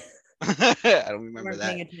 You I don't remember weren't that.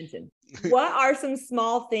 paying attention. What are some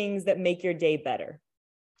small things that make your day better?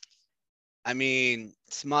 I mean,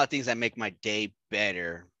 small things that make my day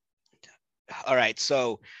better. All right,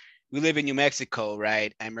 so we live in New Mexico,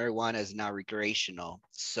 right? And marijuana is now recreational.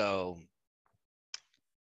 So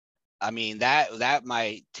I mean that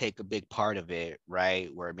might take a big part of it, right?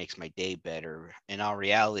 Where it makes my day better. In all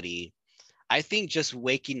reality, I think just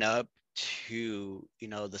waking up to,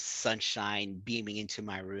 the sunshine beaming into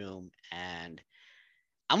my room, and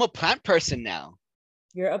I'm a plant person now.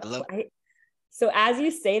 You're a I love So as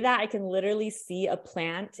you say that, I can literally see a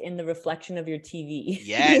plant in the reflection of your TV.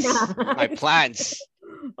 yes, my Yeah. plants,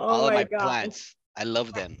 Oh all of my my God. plants. I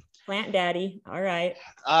love them. Plant daddy. All right.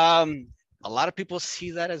 Um, a lot of people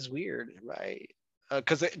see that as weird, right?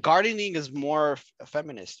 Because gardening is more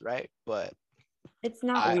feminist, right? But It's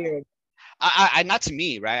not I, weird. not to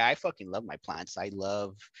me, right? I fucking love my plants. I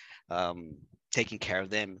love um taking care of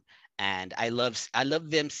them, and I love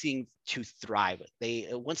them seeing to thrive. They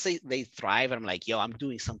once they thrive, I'm like, yo, I'm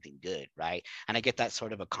doing something good, right? And I get that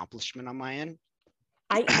sort of accomplishment on my end.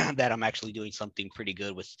 I That I'm actually doing something pretty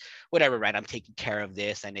good with whatever, right? I'm taking care of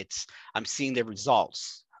this, and I'm seeing the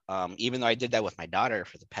results. Even though I did that with my daughter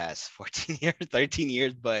for the past 14 years, 13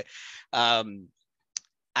 years, but um,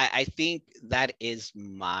 I think that is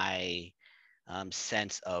my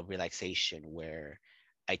sense of relaxation, where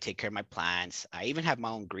I take care of my plants. I even have my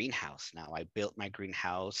own greenhouse now. I built my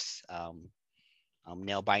greenhouse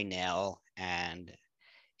nail by nail, and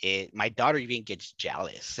my daughter even gets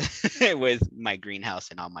jealous with my greenhouse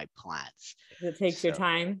and all my plants. it takes your So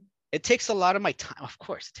time. it takes a lot of my time. Of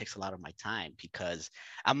course, it takes a lot of my time because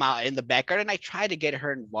I'm out in the backyard, and I try to get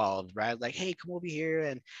her involved, right? Like, hey, come over here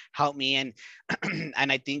and help me. And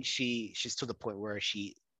and I think she's to the point where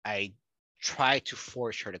I tried to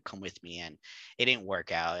force her to come with me, and it didn't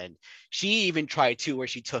work out. And she even tried to, where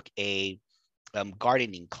she took a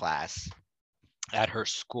gardening class at her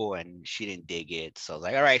school, and she didn't dig it. So I was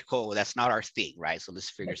like, all right, cool. Well, that's not our thing, right? So let's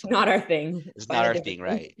figure It's something not our out. thing. It's not Find a our different thing,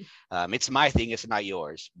 thing. right? It's my thing. It's not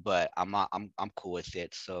yours. But I'm cool with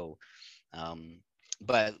it. So, um,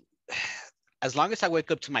 but as long as I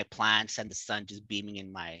wake up to my plants and the sun just beaming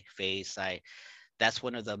in my face, that's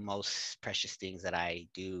one of the most precious things that I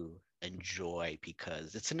do enjoy,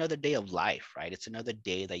 because it's another day of life, right? It's another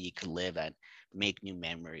day that you could live and make new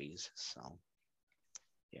memories. So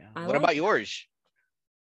yeah. I What like about yours?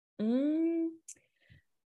 mm,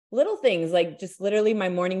 little things like just literally my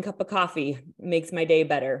morning cup of coffee makes my day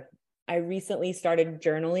better. I recently started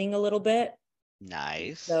journaling a little bit. So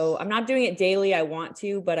Nice. I'm not doing it daily. I want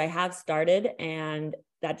to, but I have started, and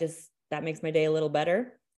that makes my day a little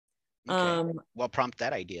better. Okay. Um, What prompted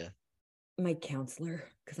that idea? my counselor,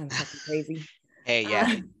 because I'm fucking crazy. Hey, yeah.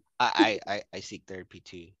 Uh, I seek therapy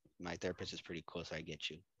too. My therapist is pretty cool, so I get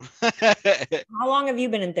you. how long have you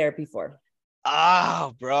been in therapy for?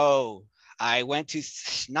 Oh, bro. I went to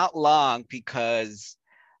not long, because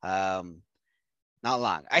um not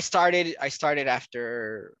long. I started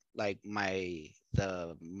after like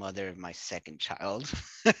the mother of my second child.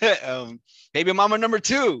 um Baby mama number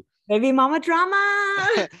two. Baby mama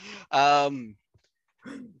drama. um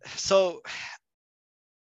so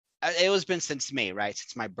it was been since May, right?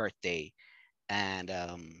 Since my birthday. And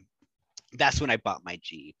that's when I bought my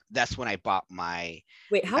Jeep. That's when I bought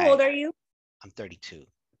Wait, how my old are you? I'm 32.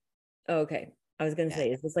 Oh, okay. I was gonna Yeah.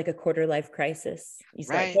 say, is this like a quarter life crisis? You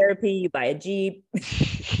start Right? therapy, you buy a Jeep,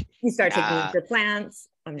 you start taking Nah, into plants.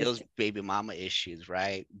 I'm it just was kidding. baby mama issues,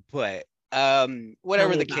 right? But Tell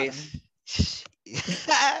whatever me the about case.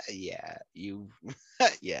 them. Yeah, you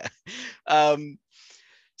yeah. Um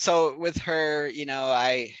so with her,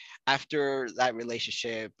 I after that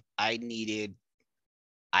relationship, I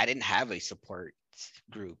didn't have a support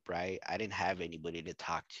group, right? I didn't have anybody to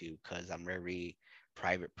talk to, because I'm a very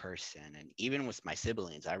private person. And even with my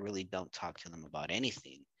siblings, I really don't talk to them about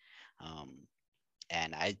anything. Um,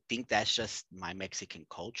 and I think that's just my Mexican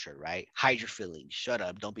culture, right? Hide your feelings, shut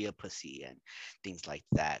up, don't be a pussy, and things like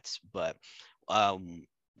that. But um,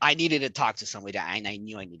 I needed to talk to somebody, and I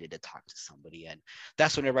knew I needed to talk to somebody. And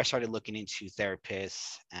that's whenever I started looking into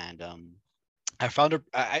therapists. And I found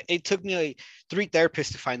it took me like 3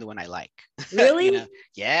 therapists to find the one I like. you Really? know,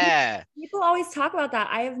 yeah, People always talk about that.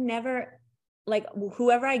 I have never, like,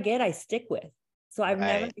 whoever I get, I stick with. So I've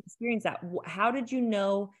never right. experienced that. How did you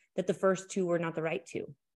know that the first two were not the right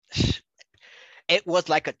two? It was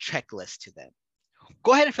like a checklist to them.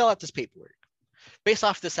 Go ahead and fill out this paperwork. Based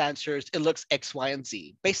off this answers, it looks X, Y, and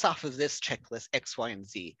Z. Based off of this checklist, X, Y, and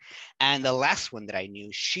Z. And the last one that I knew,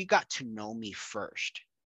 she got to know me first.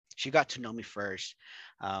 She got to know me first,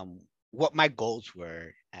 um, what my goals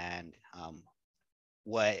were, and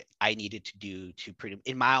what I needed to do to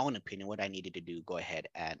in my own opinion, what I needed to do, go ahead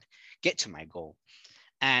and get to my goal.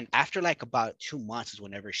 And after like about 2 months is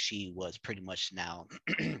whenever she was pretty much now,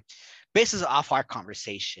 basis off our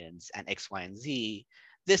conversations and X, Y, and Z,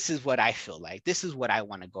 this is what I feel like. This is what I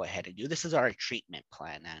want to go ahead and do. This is our treatment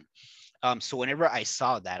plan. And so whenever I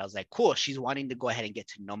saw that, I was like, cool, she's wanting to go ahead and get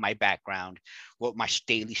to know my background, what my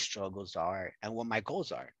daily struggles are, and what my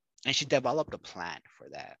goals are. And she developed a plan for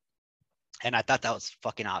that. And I thought that was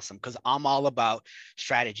fucking awesome, because I'm all about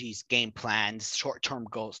strategies, game plans, short-term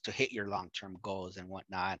goals to hit your long-term goals and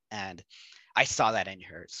whatnot. And I saw that in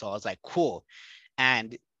her. So I was like, cool.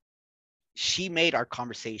 And she made our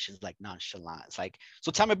conversations like nonchalant. It's like,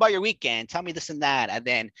 so tell me about your weekend. Tell me this and that. And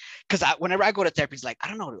then, because whenever I go to therapy, it's like, I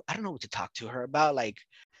don't know what to talk to her about. Like,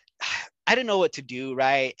 I don't know what to do,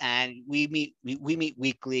 right? And we meet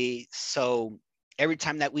weekly. So every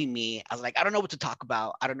time that we meet, I was like, I don't know what to talk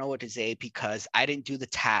about. I don't know what to say, because I didn't do the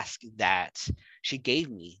task that she gave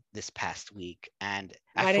me this past week. And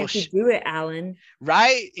I Why feel didn't you do it, Alan?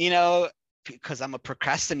 right, because I'm a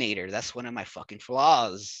procrastinator. That's one of my fucking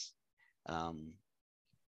flaws. Um,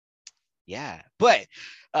 yeah, but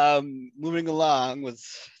moving along with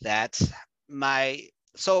that, my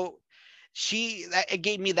so it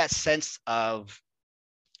gave me that sense of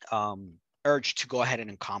um urge to go ahead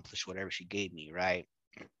and accomplish whatever she gave me, right?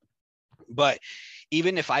 But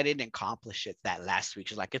even if I didn't accomplish it that last week,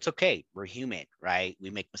 she's like, it's okay, we're human, right?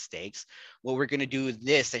 We make mistakes. Well, we're gonna do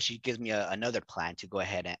this, and she gives me another plan to go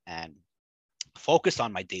ahead and focus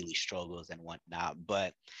on my daily struggles and whatnot.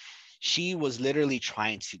 But she was literally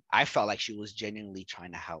trying to, I felt like she was genuinely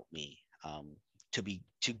trying to help me,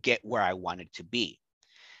 to get where I wanted to be.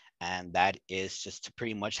 And that is just to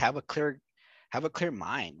pretty much have a clear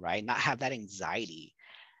mind, right? Not have that anxiety.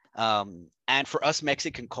 And for us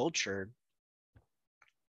Mexican culture,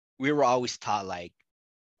 we were always taught like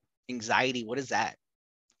anxiety. What is that?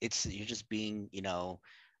 It's you're just being,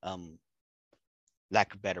 um,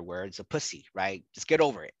 lack of better words, a pussy, right? Just get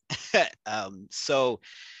over it. So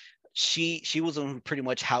she was the one who pretty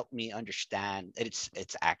much helped me understand that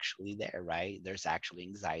it's actually there, right? There's actually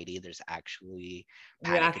anxiety, there's actually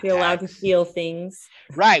You're panic actually allowed to attacks. feel things.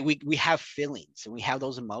 Right. We have feelings and we have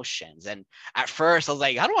those emotions. And at first I was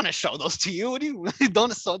like, I don't want to show those to you. What do you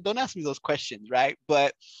don't ask me those questions, right?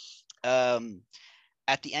 But um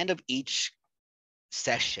at the end of each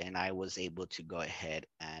session, I was able to go ahead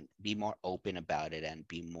and be more open about it and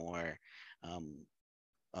be more um,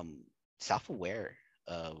 um, self-aware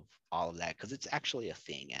of all of that because it's actually a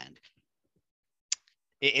thing, and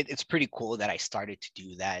it's pretty cool that I started to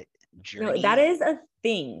do that No, that journey. is a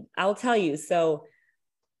thing. I'll tell you. So,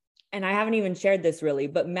 and I haven't even shared this really,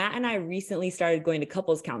 but Matt and I recently started going to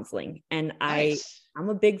couples counseling, and Nice. I'm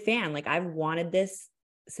a big fan. Like I've wanted this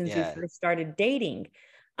since we Yeah. first started dating.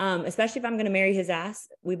 Especially if I'm going to marry his ass,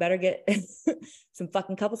 we better get some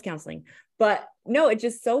fucking couples counseling. But no, it's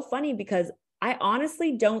just so funny because I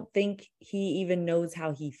honestly don't think he even knows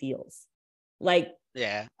how he feels. Like,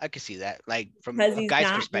 Yeah, I could see that. Like from because a he's guy's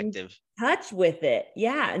not in perspective. touch with it.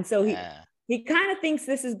 Yeah. And so Yeah. he kind of thinks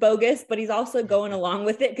this is bogus, but he's also going along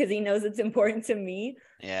with it because he knows it's important to me.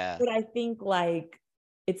 Yeah. But I think like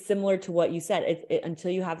it's similar to what you said.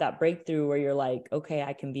 Until you have that breakthrough where you're like, okay,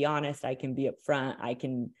 I can be honest, I can be upfront,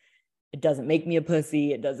 it doesn't make me a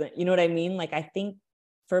pussy. It doesn't, you know what I mean? Like I think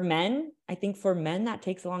for men that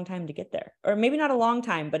takes a long time to get there. Or maybe not a long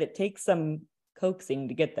time, but it takes some coaxing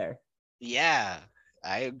to get there. Yeah,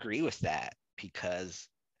 I agree with that because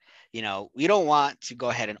we don't want to go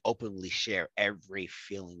ahead and openly share every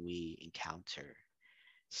feeling we encounter.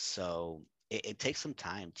 So it takes some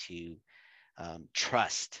time to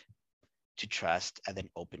trust, and then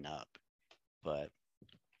open up. But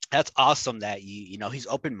that's awesome that he's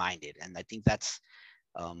open minded, and I think that's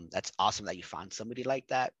awesome that you found somebody like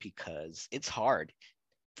that because it's hard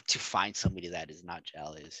to find somebody that is not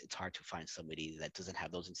jealous. It's hard to find somebody that doesn't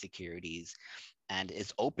have those insecurities and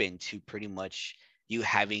is open to pretty much you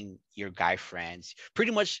having your guy friends.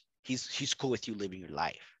 Pretty much he's cool with you living your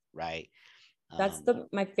life, right? That's Um,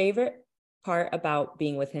 my favorite part about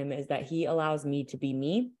being with him is that he allows me to be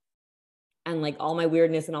me and like all my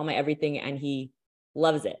weirdness and all my everything, and he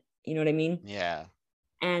loves it. You know what I mean? yeah.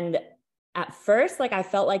 And at first, like I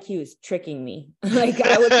felt like he was tricking me. Like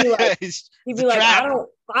I would be like, he'd It's be a like, trap.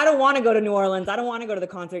 I don't want to go to New Orleans. I don't want to go to the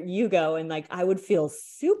concert. You go. And like I would feel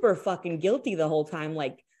super fucking guilty the whole time.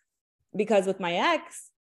 Like, because with my ex,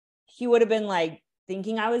 he would have been like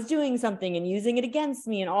thinking I was doing something and using it against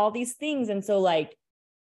me and all these things. And so like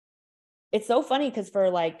it's so funny because for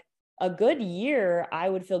like a good year, I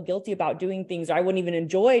would feel guilty about doing things. Or I wouldn't even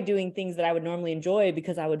enjoy doing things that I would normally enjoy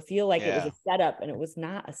because I would feel like it was Yeah. a setup, and it was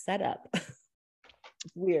not a setup.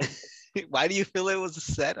 It's weird. Why do you feel it was a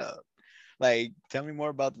setup? Like, tell me more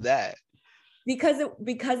about that. Because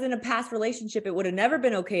in a past relationship, it would have never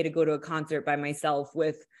been okay to go to a concert by myself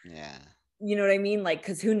with, Yeah. you know what I mean? Like,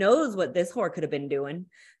 because who knows what this whore could have been doing.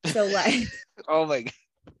 So like, Oh my God.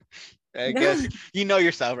 I no, guess you know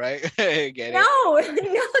yourself, right? I get it. no,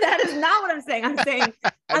 no, that is not what I'm saying. I'm saying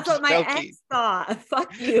I'm that's what just my joking. ex thought.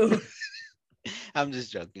 Fuck you. I'm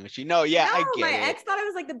just joking with you. No, yeah, No, I my get it. ex thought I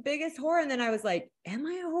was like the biggest whore. And then I was like, am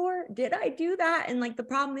I a whore? Did I do that? And like the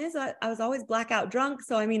problem is I was always blackout drunk.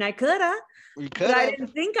 So I mean, I could have, We but could I have.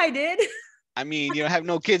 didn't think I did. I mean, you don't have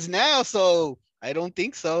no kids now, so I don't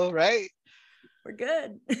think so, right? We're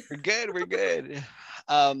good. We're good. We're good.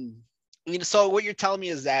 Um, so what you're telling me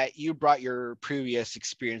is that you brought your previous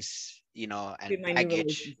experience, To and my new baggage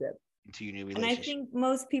relationship. into your new And I relationship. think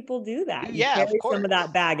most people do that. You Yeah, of carry some of course.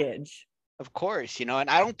 that baggage. Of course, and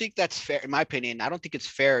I don't think that's fair, in my opinion. I don't think it's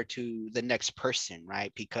fair to the next person,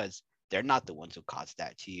 right? Because they're not the ones who caused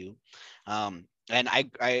that to you. And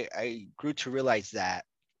I grew to realize that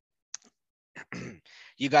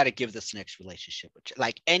you got to give this next relationship,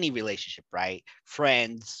 like any relationship, right?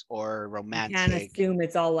 Friends or You can't romantic. assume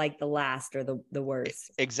it's all like the last or the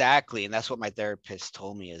worst. Exactly. And that's what my therapist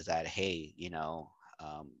told me is that, hey, you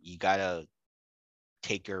got to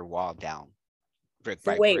take your wall down brick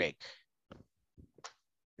So by wait, brick,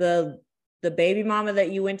 the the baby mama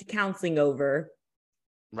that you went to counseling over,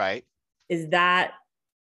 right? is that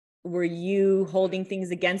were you holding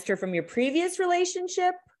things against her from your previous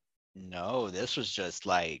relationship? No, this was just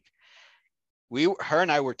like her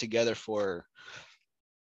and I were together for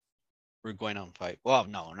we're going on 5. Well,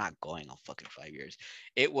 no, we're not going on fucking 5 years.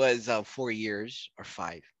 It was 4 years or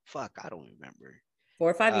 5. Fuck, I don't remember. 4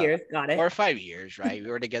 or 5 years. Got it. 4 or 5 years, right? We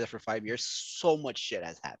were together for 5 years. So much shit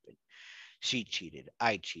has happened. She cheated.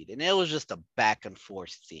 I cheated. And it was just a back and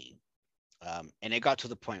forth thing. And it got to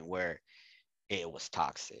the point where it was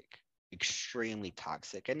toxic, extremely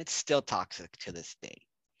toxic. And it's still toxic to this day.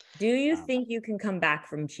 Do you think you can come back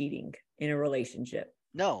from cheating in a relationship?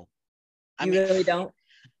 No. You really don't?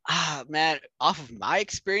 Man, off of my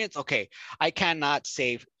experience, okay, I cannot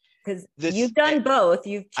say because you've done both.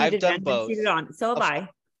 You've cheated I've done and both. Been cheated on. So have I.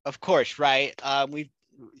 Of course, right?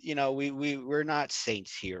 We're not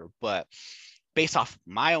saints here, but based off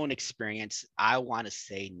my own experience, I want to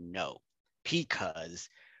say no, because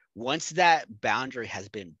once that boundary has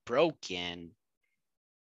been broken,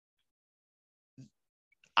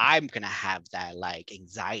 I'm gonna have that like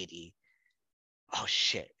anxiety. Oh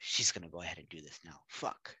shit, she's gonna go ahead and do this now.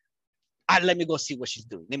 Fuck. Let me go see what she's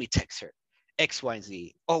doing. Let me text her. X, Y, and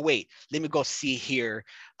Z. Oh, wait, let me go see here.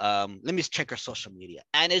 Let me check her social media.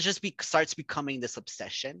 And it just starts becoming this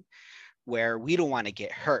obsession where we don't want to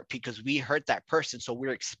get hurt because we hurt that person. So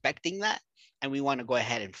we're expecting that and we want to go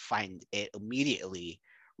ahead and find it immediately,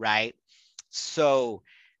 right? So,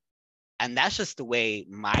 and that's just the way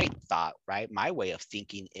my thought, right? My way of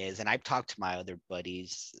thinking is, and I've talked to my other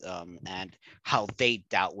buddies and how they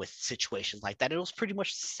dealt with situations like that. It was pretty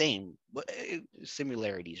much the same,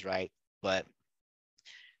 similarities, right? But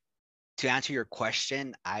to answer your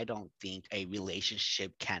question, I don't think a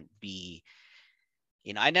relationship can be,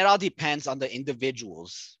 and it all depends on the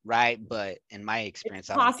individuals, right? But in my experience,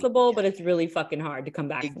 it's possible, but it's really fucking hard to come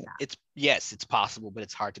back from that. Yes, it's possible, but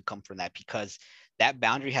it's hard to come from that because that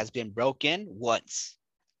boundary has been broken once.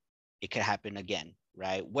 It could happen again,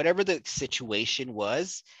 right? Whatever the situation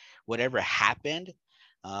was, whatever happened,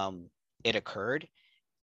 it occurred,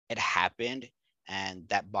 it happened, and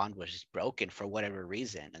that bond was just broken for whatever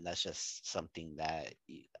reason. And that's just something that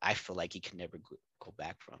I feel like you can never go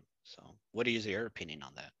back from. So what is your opinion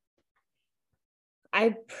on that?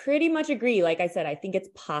 I pretty much agree. Like I said, I think it's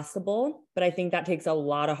possible, but I think that takes a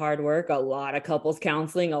lot of hard work, a lot of couples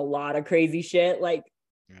counseling, a lot of crazy shit. Like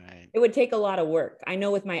it would take a lot of work. I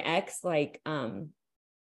know with my ex, like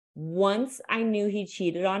once I knew he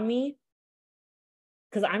cheated on me,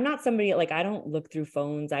 because I'm not somebody like I don't look through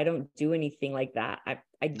phones. I don't do anything like that.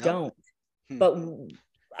 I don't. But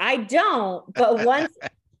I don't. But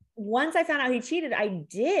once I found out he cheated, I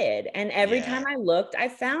did. And every time I looked, I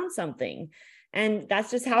found something. And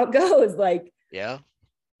that's just how it goes. Like, yeah,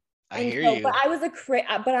 I hear you.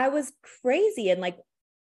 But I was crazy and like,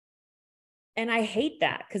 and I hate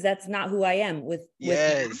that because that's not who I am. With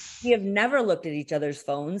him, we have never looked at each other's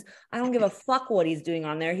phones. I don't give a fuck what he's doing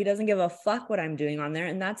on there. He doesn't give a fuck what I'm doing on there.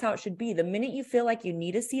 And that's how it should be. The minute you feel like you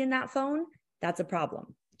need to see in that phone, that's a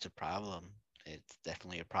problem. It's a problem. It's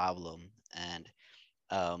definitely a problem. And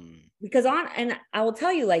because and I will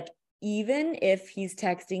tell you, like, even if he's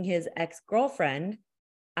texting his ex-girlfriend,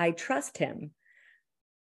 I trust him.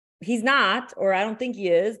 He's not, or I don't think he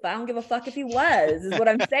is, but I don't give a fuck if he was, is what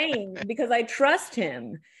I'm saying, because I trust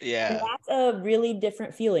him. Yeah. And that's a really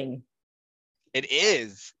different feeling. It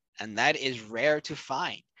is. And that is rare to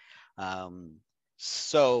find.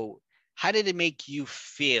 So how did it make you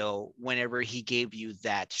feel whenever he gave you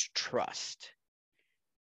that trust?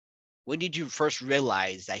 When did you first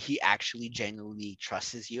realize that he actually genuinely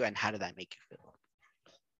trusts you, and how did that make you feel?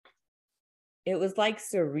 It was like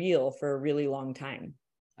surreal for a really long time.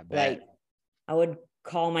 I bet. Like I would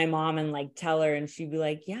call my mom and like tell her, and she'd be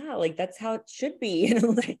like, yeah, like that's how it should be. And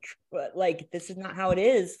I'm like, but like, this is not how it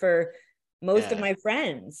is for most of my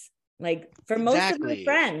friends. Like for most of my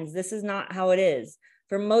friends, this is not how it is.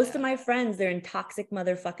 For most of my friends, they're in toxic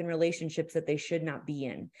motherfucking relationships that they should not be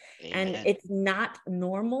in. Amen. And it's not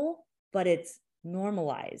normal, but it's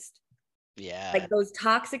normalized. Yeah. Like those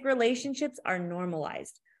toxic relationships are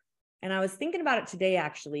normalized. And I was thinking about it today,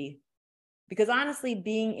 actually, because honestly,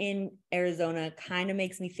 being in Arizona kind of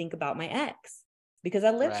makes me think about my ex because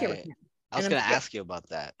I lived here with him. I was going to ask you about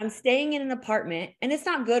that. I'm staying in an apartment and it's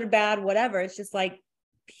not good or bad, whatever. It's just like,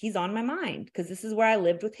 he's on my mind because this is where I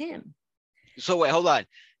lived with him. So wait, hold on.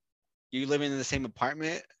 You living in the same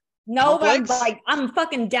apartment? No, complex? But I'm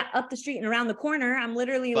fucking up the street and around the corner. I'm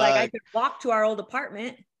literally like, I could walk to our old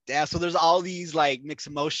apartment. Yeah. So there's all these like mixed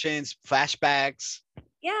emotions, flashbacks.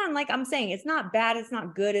 Yeah. And like I'm saying, it's not bad. It's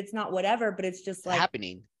not good. It's not whatever, but it's just like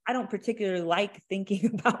happening. I don't particularly like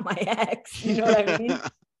thinking about my ex. You know what I mean?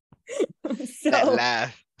 So, that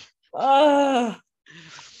laugh.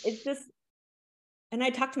 It's just, and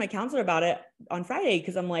I talked to my counselor about it on Friday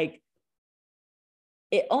because I'm like,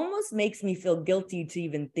 it almost makes me feel guilty to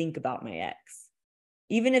even think about my ex,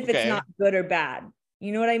 even if it's not good or bad.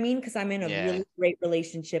 You know what I mean? Because I'm in a Yeah. really great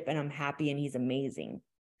relationship and I'm happy and he's amazing.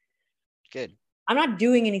 Good. I'm not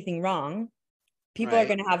doing anything wrong. People are Right.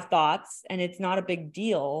 going to have thoughts and it's not a big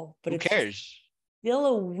deal, but Who it's just cares? still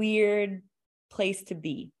a weird place to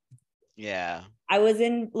be. Yeah. I was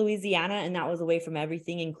in Louisiana and that was away from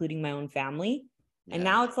everything, including my own family. And Yeah.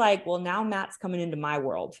 now it's like, well, now Matt's coming into my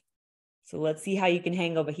world. So let's see how you can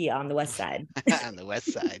hang over here on the west side. On the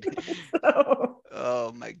west side. So,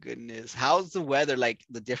 Oh my goodness. How's the weather like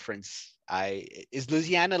the difference? Is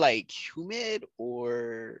Louisiana like humid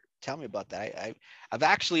or tell me about that. I've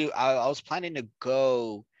actually I was planning to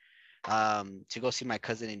go see my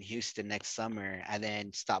cousin in Houston next summer and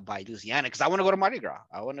then stop by Louisiana because I want to go to Mardi Gras.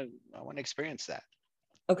 I want to experience that.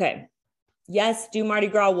 okay. Yes, do Mardi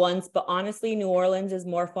Gras once, but honestly, New Orleans is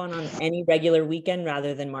more fun on any regular weekend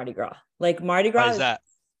rather than Mardi Gras. Like Mardi Why Gras, is that?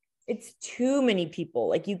 it's too many people.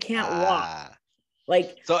 Like you can't walk. Ah,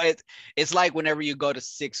 Like so it's like whenever you go to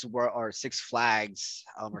Six Flags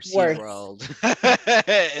or worse. SeaWorld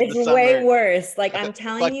in the It's way summer. worse. Like I'm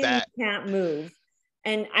telling Fuck you, you that. can't move.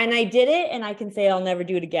 And I did it and I can say I'll never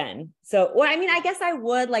do it again. So, well, I mean, I guess I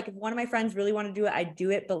would, like if one of my friends really want to do it, I'd do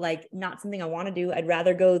it, but like not something I want to do. I'd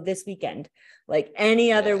rather go this weekend. Like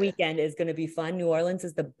any other Yeah, weekend is going to be fun. New Orleans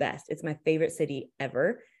is the best. It's my favorite city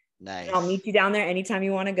ever. And I'll nice. meet you down there anytime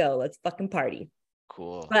you want to go. Let's fucking party.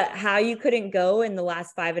 Cool. But how you couldn't go in the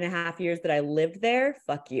last 5.5 years that I lived there,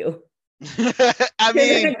 fuck you. I You're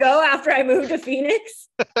mean, gonna go after I moved to Phoenix?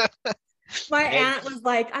 My hey, aunt was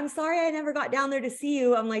like, I'm sorry I never got down there to see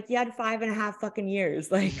you. I'm like, you had 5.5 fucking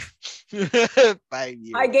years. Like, 5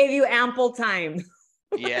 years. I gave you ample time.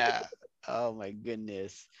 Yeah. Oh my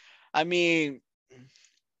goodness. I mean,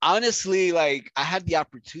 honestly, like I had the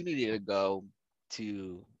opportunity to go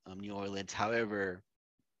to New Orleans. However,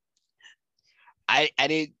 I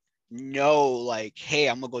didn't know like, hey,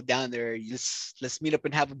 I'm gonna go down there. Let's meet up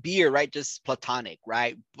and have a beer, right? Just platonic,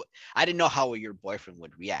 right? But I didn't know how your boyfriend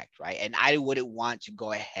would react, right? And I wouldn't want to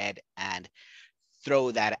go ahead and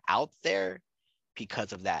throw that out there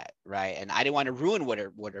because of that, right? And I didn't want to ruin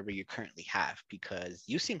whatever you currently have because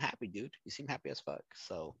you seem happy, dude. You seem happy as fuck.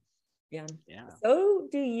 So Yeah. yeah. So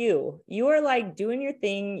do you. You are like doing your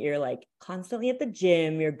thing. You're like constantly at the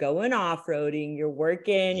gym. You're going off-roading. You're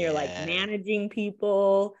working. You're like Yeah. managing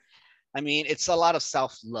people. I mean, it's a lot of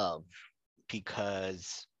self-love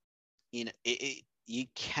because you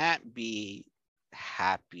can't be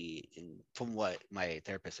happy from what my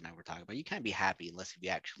therapist and I were talking about. You can't be happy unless you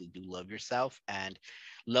actually do love yourself and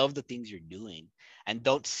love the things you're doing and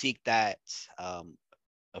don't seek that um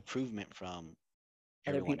approval from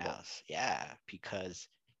Other everyone people. else. Yeah, because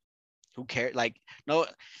who cares? Like, no,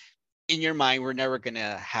 in your mind, we're never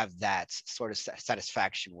gonna have that sort of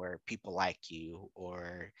satisfaction where people like you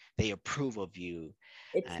or they approve of you.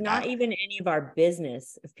 It's And not even any of our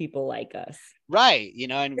business if people like us. right,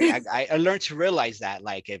 and I learned to realize that,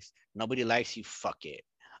 like, if nobody likes you, fuck it.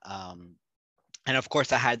 Um, and of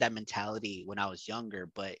course, I had that mentality when I was younger,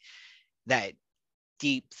 but that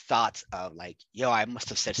deep thoughts of like, yo, I must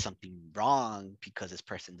have said something wrong because this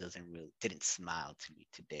person didn't smile to me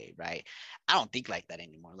today, right? I don't think like that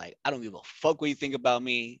anymore. Like, I don't give a fuck what you think about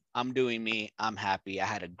me. I'm doing me. I'm happy. I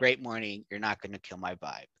had a great morning. You're not gonna kill my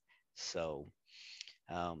vibe. So,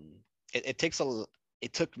 um, it takes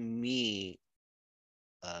it took me,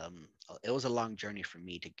 it was a long journey for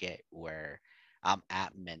me to get where I'm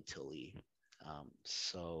at mentally.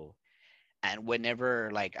 So, and whenever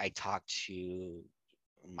like I talk to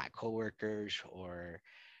my coworkers or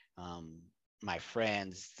um, my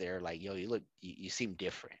friends, they're like, "Yo, you seem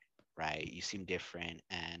different, right? You seem different,"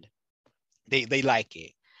 and they like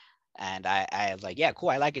it. And I was like, "Yeah, cool.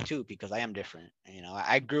 I like it too because I am different."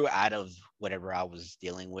 I grew out of whatever I was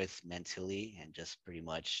dealing with mentally, and just pretty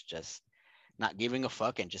much just not giving a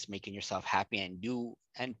fuck and just making yourself happy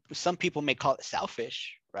and some people may call it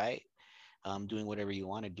selfish, right? Doing whatever you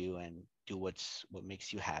want to do and do what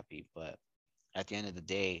makes you happy, but at the end of the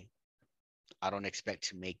day, I don't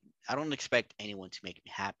expect anyone to make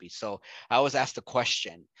me happy. So I was asked the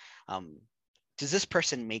question, um, does this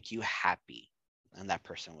person make you happy? And that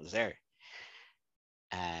person was there.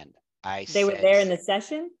 And I They were said, there in the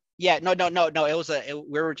session? yeah, no.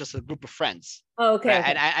 We were just a group of friends, Oh, okay, right?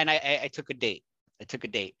 okay. And I took a date. I took a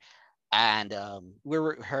date, and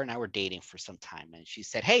her and I were dating for some time. And she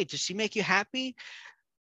said, "Hey, does she make you happy?"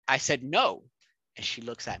 I said, "No," and she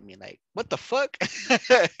looks at me like, "What the fuck?"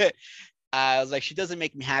 I was like, she doesn't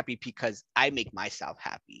make me happy because I make myself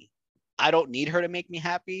happy. I don't need her to make me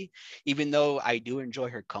happy, even though I do enjoy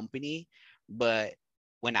her company. But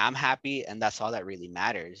when I'm happy, and that's all that really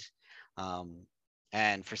matters, um,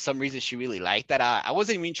 And for some reason, she really liked that. I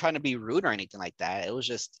wasn't even trying to be rude or anything like that. It was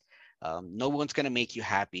just, no one's going to make you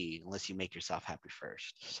happy unless you make yourself happy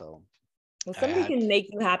first. So Well, I somebody had, can make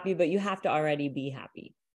you happy, but you have to already be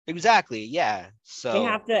happy. exactly. Yeah. They So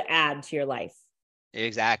have to add to your life.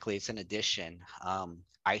 exactly. It's an addition,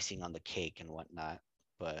 icing on the cake and whatnot.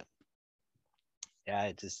 But yeah,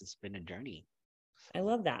 it's been a journey. I So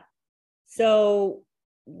love that. yeah, So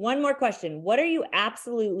one more question. What are you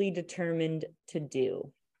absolutely determined to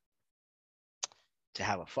do? to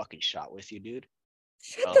have a fucking shot with you, dude.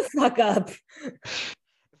 Shut the fuck up.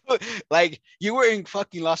 Like you were in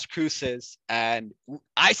fucking Las Cruces and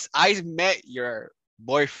I met your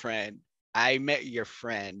boyfriend. I met your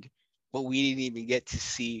friend, but we didn't even get to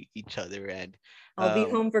see each other. And I'll be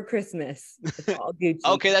home for Christmas. It's all Gucci.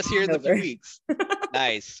 okay, that's here in a few Over. weeks.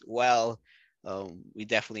 Nice. Well, we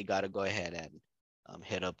definitely got to go ahead and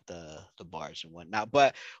hit up the bars and whatnot.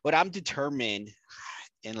 But what I'm determined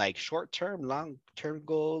in like short term, long term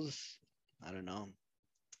goals, I don't know.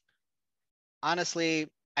 Honestly,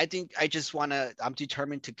 I think I'm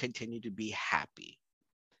determined to continue to be happy.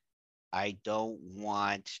 I don't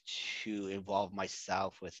want to involve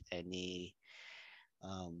myself um,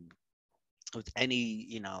 with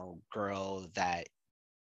any, girl that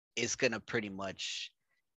is gonna pretty much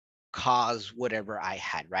cause whatever I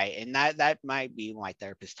had, right? And that might be my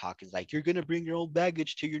therapist talking like you're gonna bring your old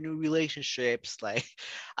baggage to your new relationships. Like,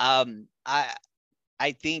 um, I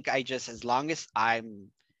I think I just as long as I'm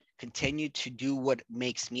continue to do what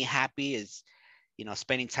makes me happy is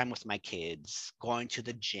spending time with my kids, going to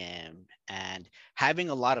the gym, and having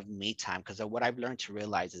a lot of me time. Because what I've learned to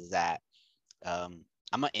realize is that I'm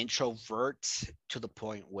an introvert to the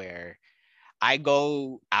point where I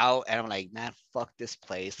go out and I'm like, man, fuck this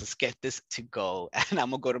place. Let's get this to go. And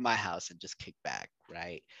I'm gonna go to my house and just kick back,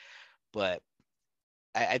 right? But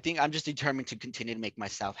I think I'm just determined to continue to make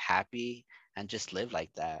myself happy and just live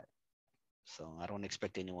like that. So I don't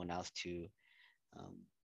expect anyone else to um,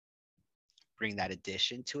 bring that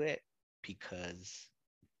addition to it because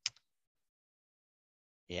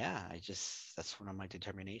yeah, that's one of my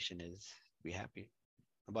determination is be happy.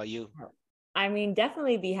 How about you? I mean,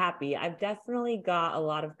 definitely be happy. I've definitely got a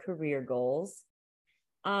lot of career goals.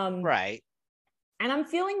 Right. And I'm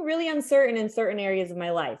feeling really uncertain in certain areas of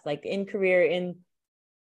my life, like in career, in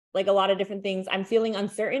like a lot of different things. I'm feeling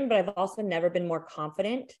uncertain, but I've also never been more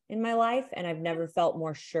confident in my life. And I've never felt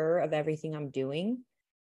more sure of everything I'm doing.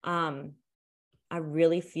 I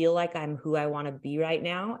really feel like I'm who I want to be right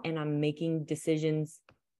now. And I'm making decisions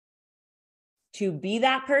to be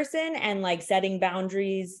that person and like setting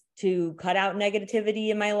boundaries to cut out negativity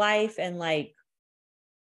in my life. And like,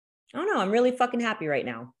 I don't know, I'm really fucking happy right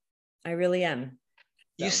now. I really am.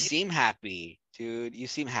 You So. seem happy, dude. You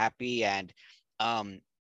seem happy um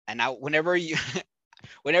and now whenever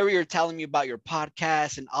you're telling me about your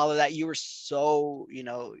podcast and all of that, you were so,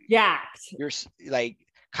 Jacked. you're like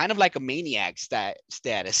kind of like a maniac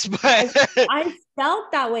status. I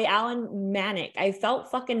felt that way, Alan. Manic. I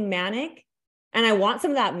felt fucking manic. And I want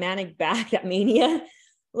some of that manic back, that mania.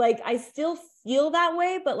 Like, I still feel that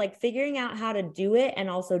way, but like figuring out how to do it and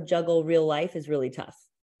also juggle real life is really tough.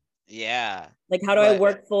 Yeah. Like, how do I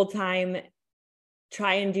work full time,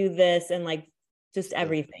 try and do this, and like just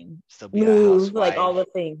everything. Still be a Move, housewife. like all the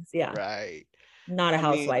things. Yeah. Right. Not a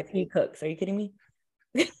housewife. He cooks. Are you kidding me?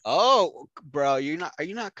 Oh, bro, are you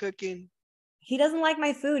not cooking? He doesn't like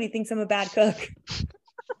my food. He thinks I'm a bad cook.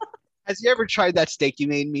 Has he ever tried that steak you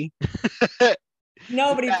made me?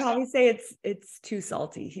 No, but he'd probably say it's too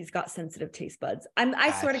salty. He's got sensitive taste buds.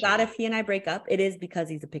 I swear to God, if he and I break up, it is because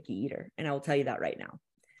he's a picky eater. And I will tell you that right now.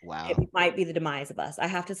 Wow. It might be the demise of us. I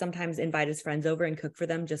have to sometimes invite his friends over and cook for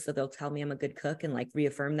them just so they'll tell me I'm a good cook and like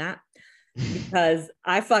reaffirm that. Because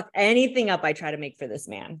I fuck anything up I try to make for this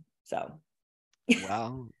man. So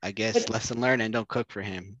well, I guess lesson learned and don't cook for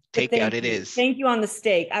him. Take out it is. Thank you on the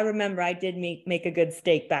steak. I remember I did make a good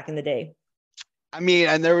steak back in the day. I mean,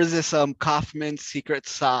 and there was this Kaufman secret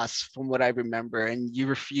sauce from what I remember, and you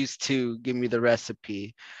refused to give me the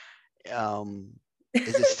recipe. Is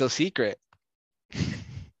it still secret?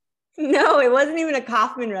 No, it wasn't even a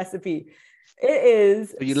Kaufman recipe. It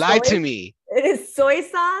is. But you lied to me. It is soy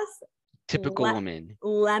sauce. Typical woman.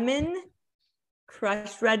 Lemon,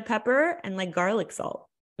 crushed red pepper, and like garlic salt.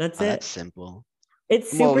 That's it. That's simple.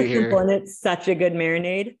 It's super simple, and it's such a good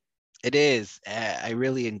marinade. It is. I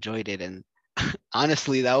really enjoyed it, and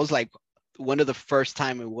honestly, that was like one of the first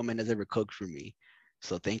time a woman has ever cooked for me.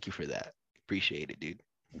 So thank you for that. Appreciate it, dude.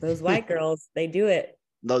 Those white girls, they do it.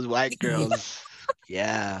 Those white girls.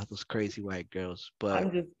 Yeah, those crazy white girls. But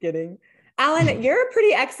I'm just kidding. Alan, you're a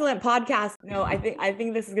pretty excellent podcast. No, I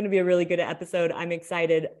think this is going to be a really good episode. I'm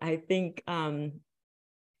excited. I think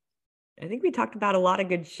we talked about a lot of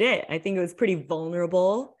good shit. I think it was pretty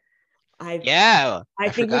vulnerable. I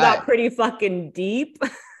think we got pretty fucking deep.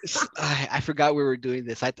 I forgot we were doing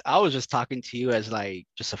this. I was just talking to you as like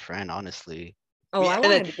just a friend, honestly. Oh, I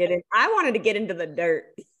wanted to get into the dirt.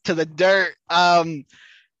 To the dirt. I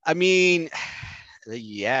mean,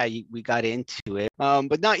 yeah, we got into it.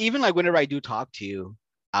 But not even like whenever I do talk to you,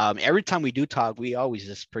 every time we do talk, we always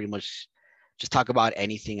just pretty much just talk about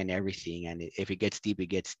anything and everything. And if it gets deep, it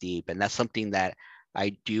gets deep. And that's something that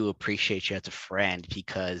I do appreciate you as a friend,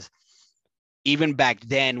 because even back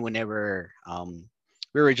then, whenever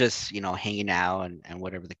we were just, hanging out and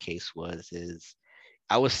whatever the case was, is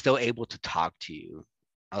I was still able to talk to you.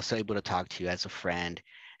 I was still able to talk to you as a friend.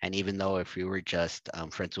 And even though if we were just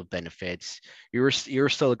friends with benefits, you were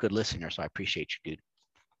still a good listener. So I appreciate you, dude.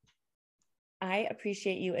 I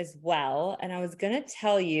appreciate you as well. And I was going to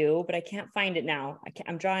tell you, but I can't find it now.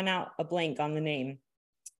 I'm drawing out a blank on the name.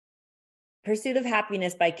 Pursuit of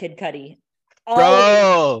Happiness by Kid Cudi.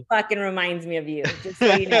 Always fucking reminds me of you. Just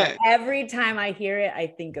so you know, every time I hear it, I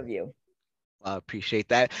think of you. I appreciate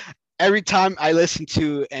that. Every time I listen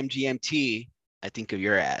to MGMT, I think of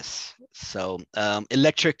your ass. So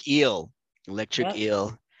Electric Eel.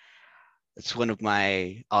 It's one of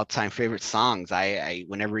my all-time favorite songs. I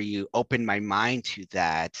whenever you open my mind to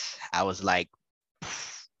that, I was like,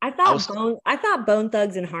 I thought Bone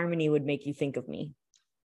Thugs and Harmony would make you think of me.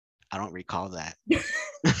 I don't recall that.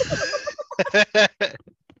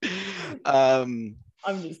 I'm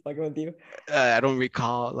just fucking with you. I don't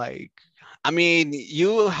recall, like, I mean,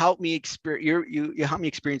 you helped me experience. You helped me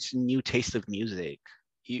experience a new taste of music.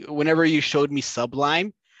 Whenever you showed me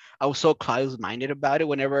Sublime, I was so close-minded about it.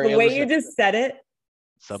 Whenever the way you just said it,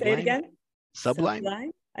 Sublime? Say it again.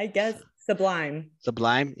 Sublime? I guess Sublime.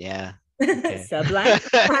 Sublime, yeah. Okay. Sublime.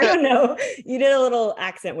 I don't know. You did a little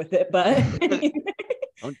accent with it, but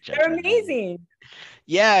they're amazing.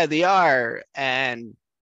 Yeah, they are, and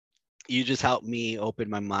you just helped me open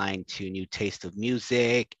my mind to new taste of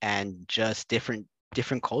music and just different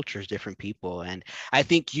cultures, different people. And I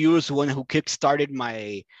think you was the one who kickstarted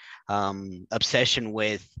my obsession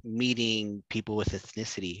with meeting people with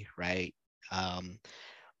ethnicity, right?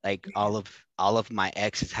 Like all of my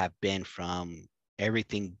exes have been from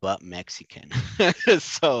everything but Mexican.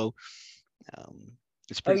 So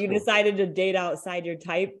it's pretty cool. Decided to date outside your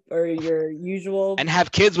type or your usual and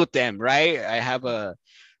have kids with them, right? I have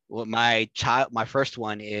my first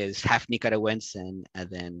one is half Nicaraguan and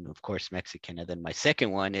then of course Mexican, and then my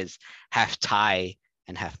second one is half Thai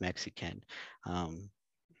and half Mexican.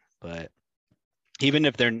 But even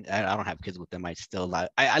if I don't have kids with them,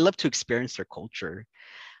 I love to experience their culture.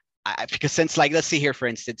 Because since, like, let's see here, for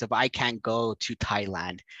instance, if I can't go to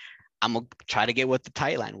Thailand, I'm gonna try to get with the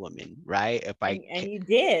Thailand woman, right? And you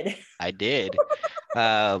did. I did.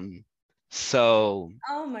 So.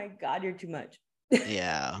 Oh my God, you're too much.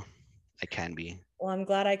 Yeah, I can be. Well, I'm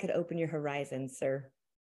glad I could open your horizons, sir.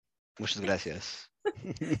 Muchas gracias.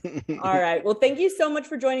 All right. Well, thank you so much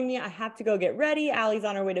for joining me. I have to go get ready. Allie's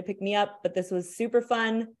on her way to pick me up, but this was super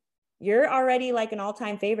fun. You're already like an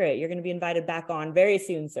all-time favorite. You're going to be invited back on very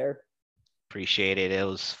soon, sir. Appreciate it. It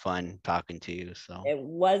was fun talking to you. So it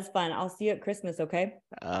was fun. I'll see you at Christmas, okay?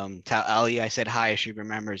 Tell Allie I said hi. She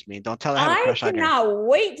remembers me. Don't tell her I have a crush on her. I cannot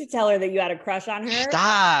wait to tell her that you had a crush on her.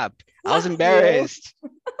 Stop. I was embarrassed.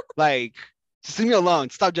 Like, just leave me alone.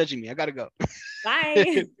 Stop judging me. I gotta go.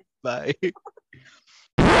 Bye. Bye.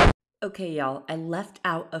 Okay, y'all. I left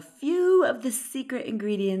out a few of the secret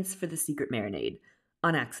ingredients for the secret marinade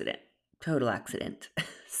on accident. Total accident.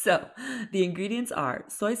 So the ingredients are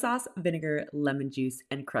soy sauce, vinegar, lemon juice,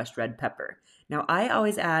 and crushed red pepper. Now I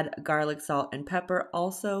always add garlic, salt, and pepper.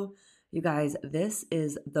 Also, you guys, this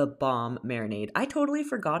is the bomb marinade. I totally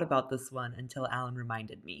forgot about this one until Alan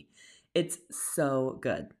reminded me. It's so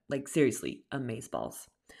good. Like, seriously, amazeballs.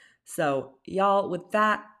 So y'all, with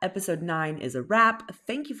that, episode 9 is a wrap.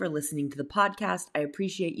 Thank you for listening to the podcast. I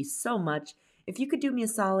appreciate you so much. If you could do me a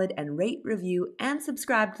solid and rate, review, and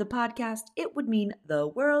subscribe to the podcast, it would mean the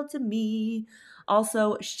world to me.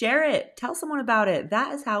 Also, share it. Tell someone about it.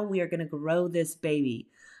 That is how we are going to grow this baby.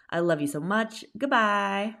 I love you so much.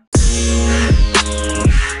 Goodbye.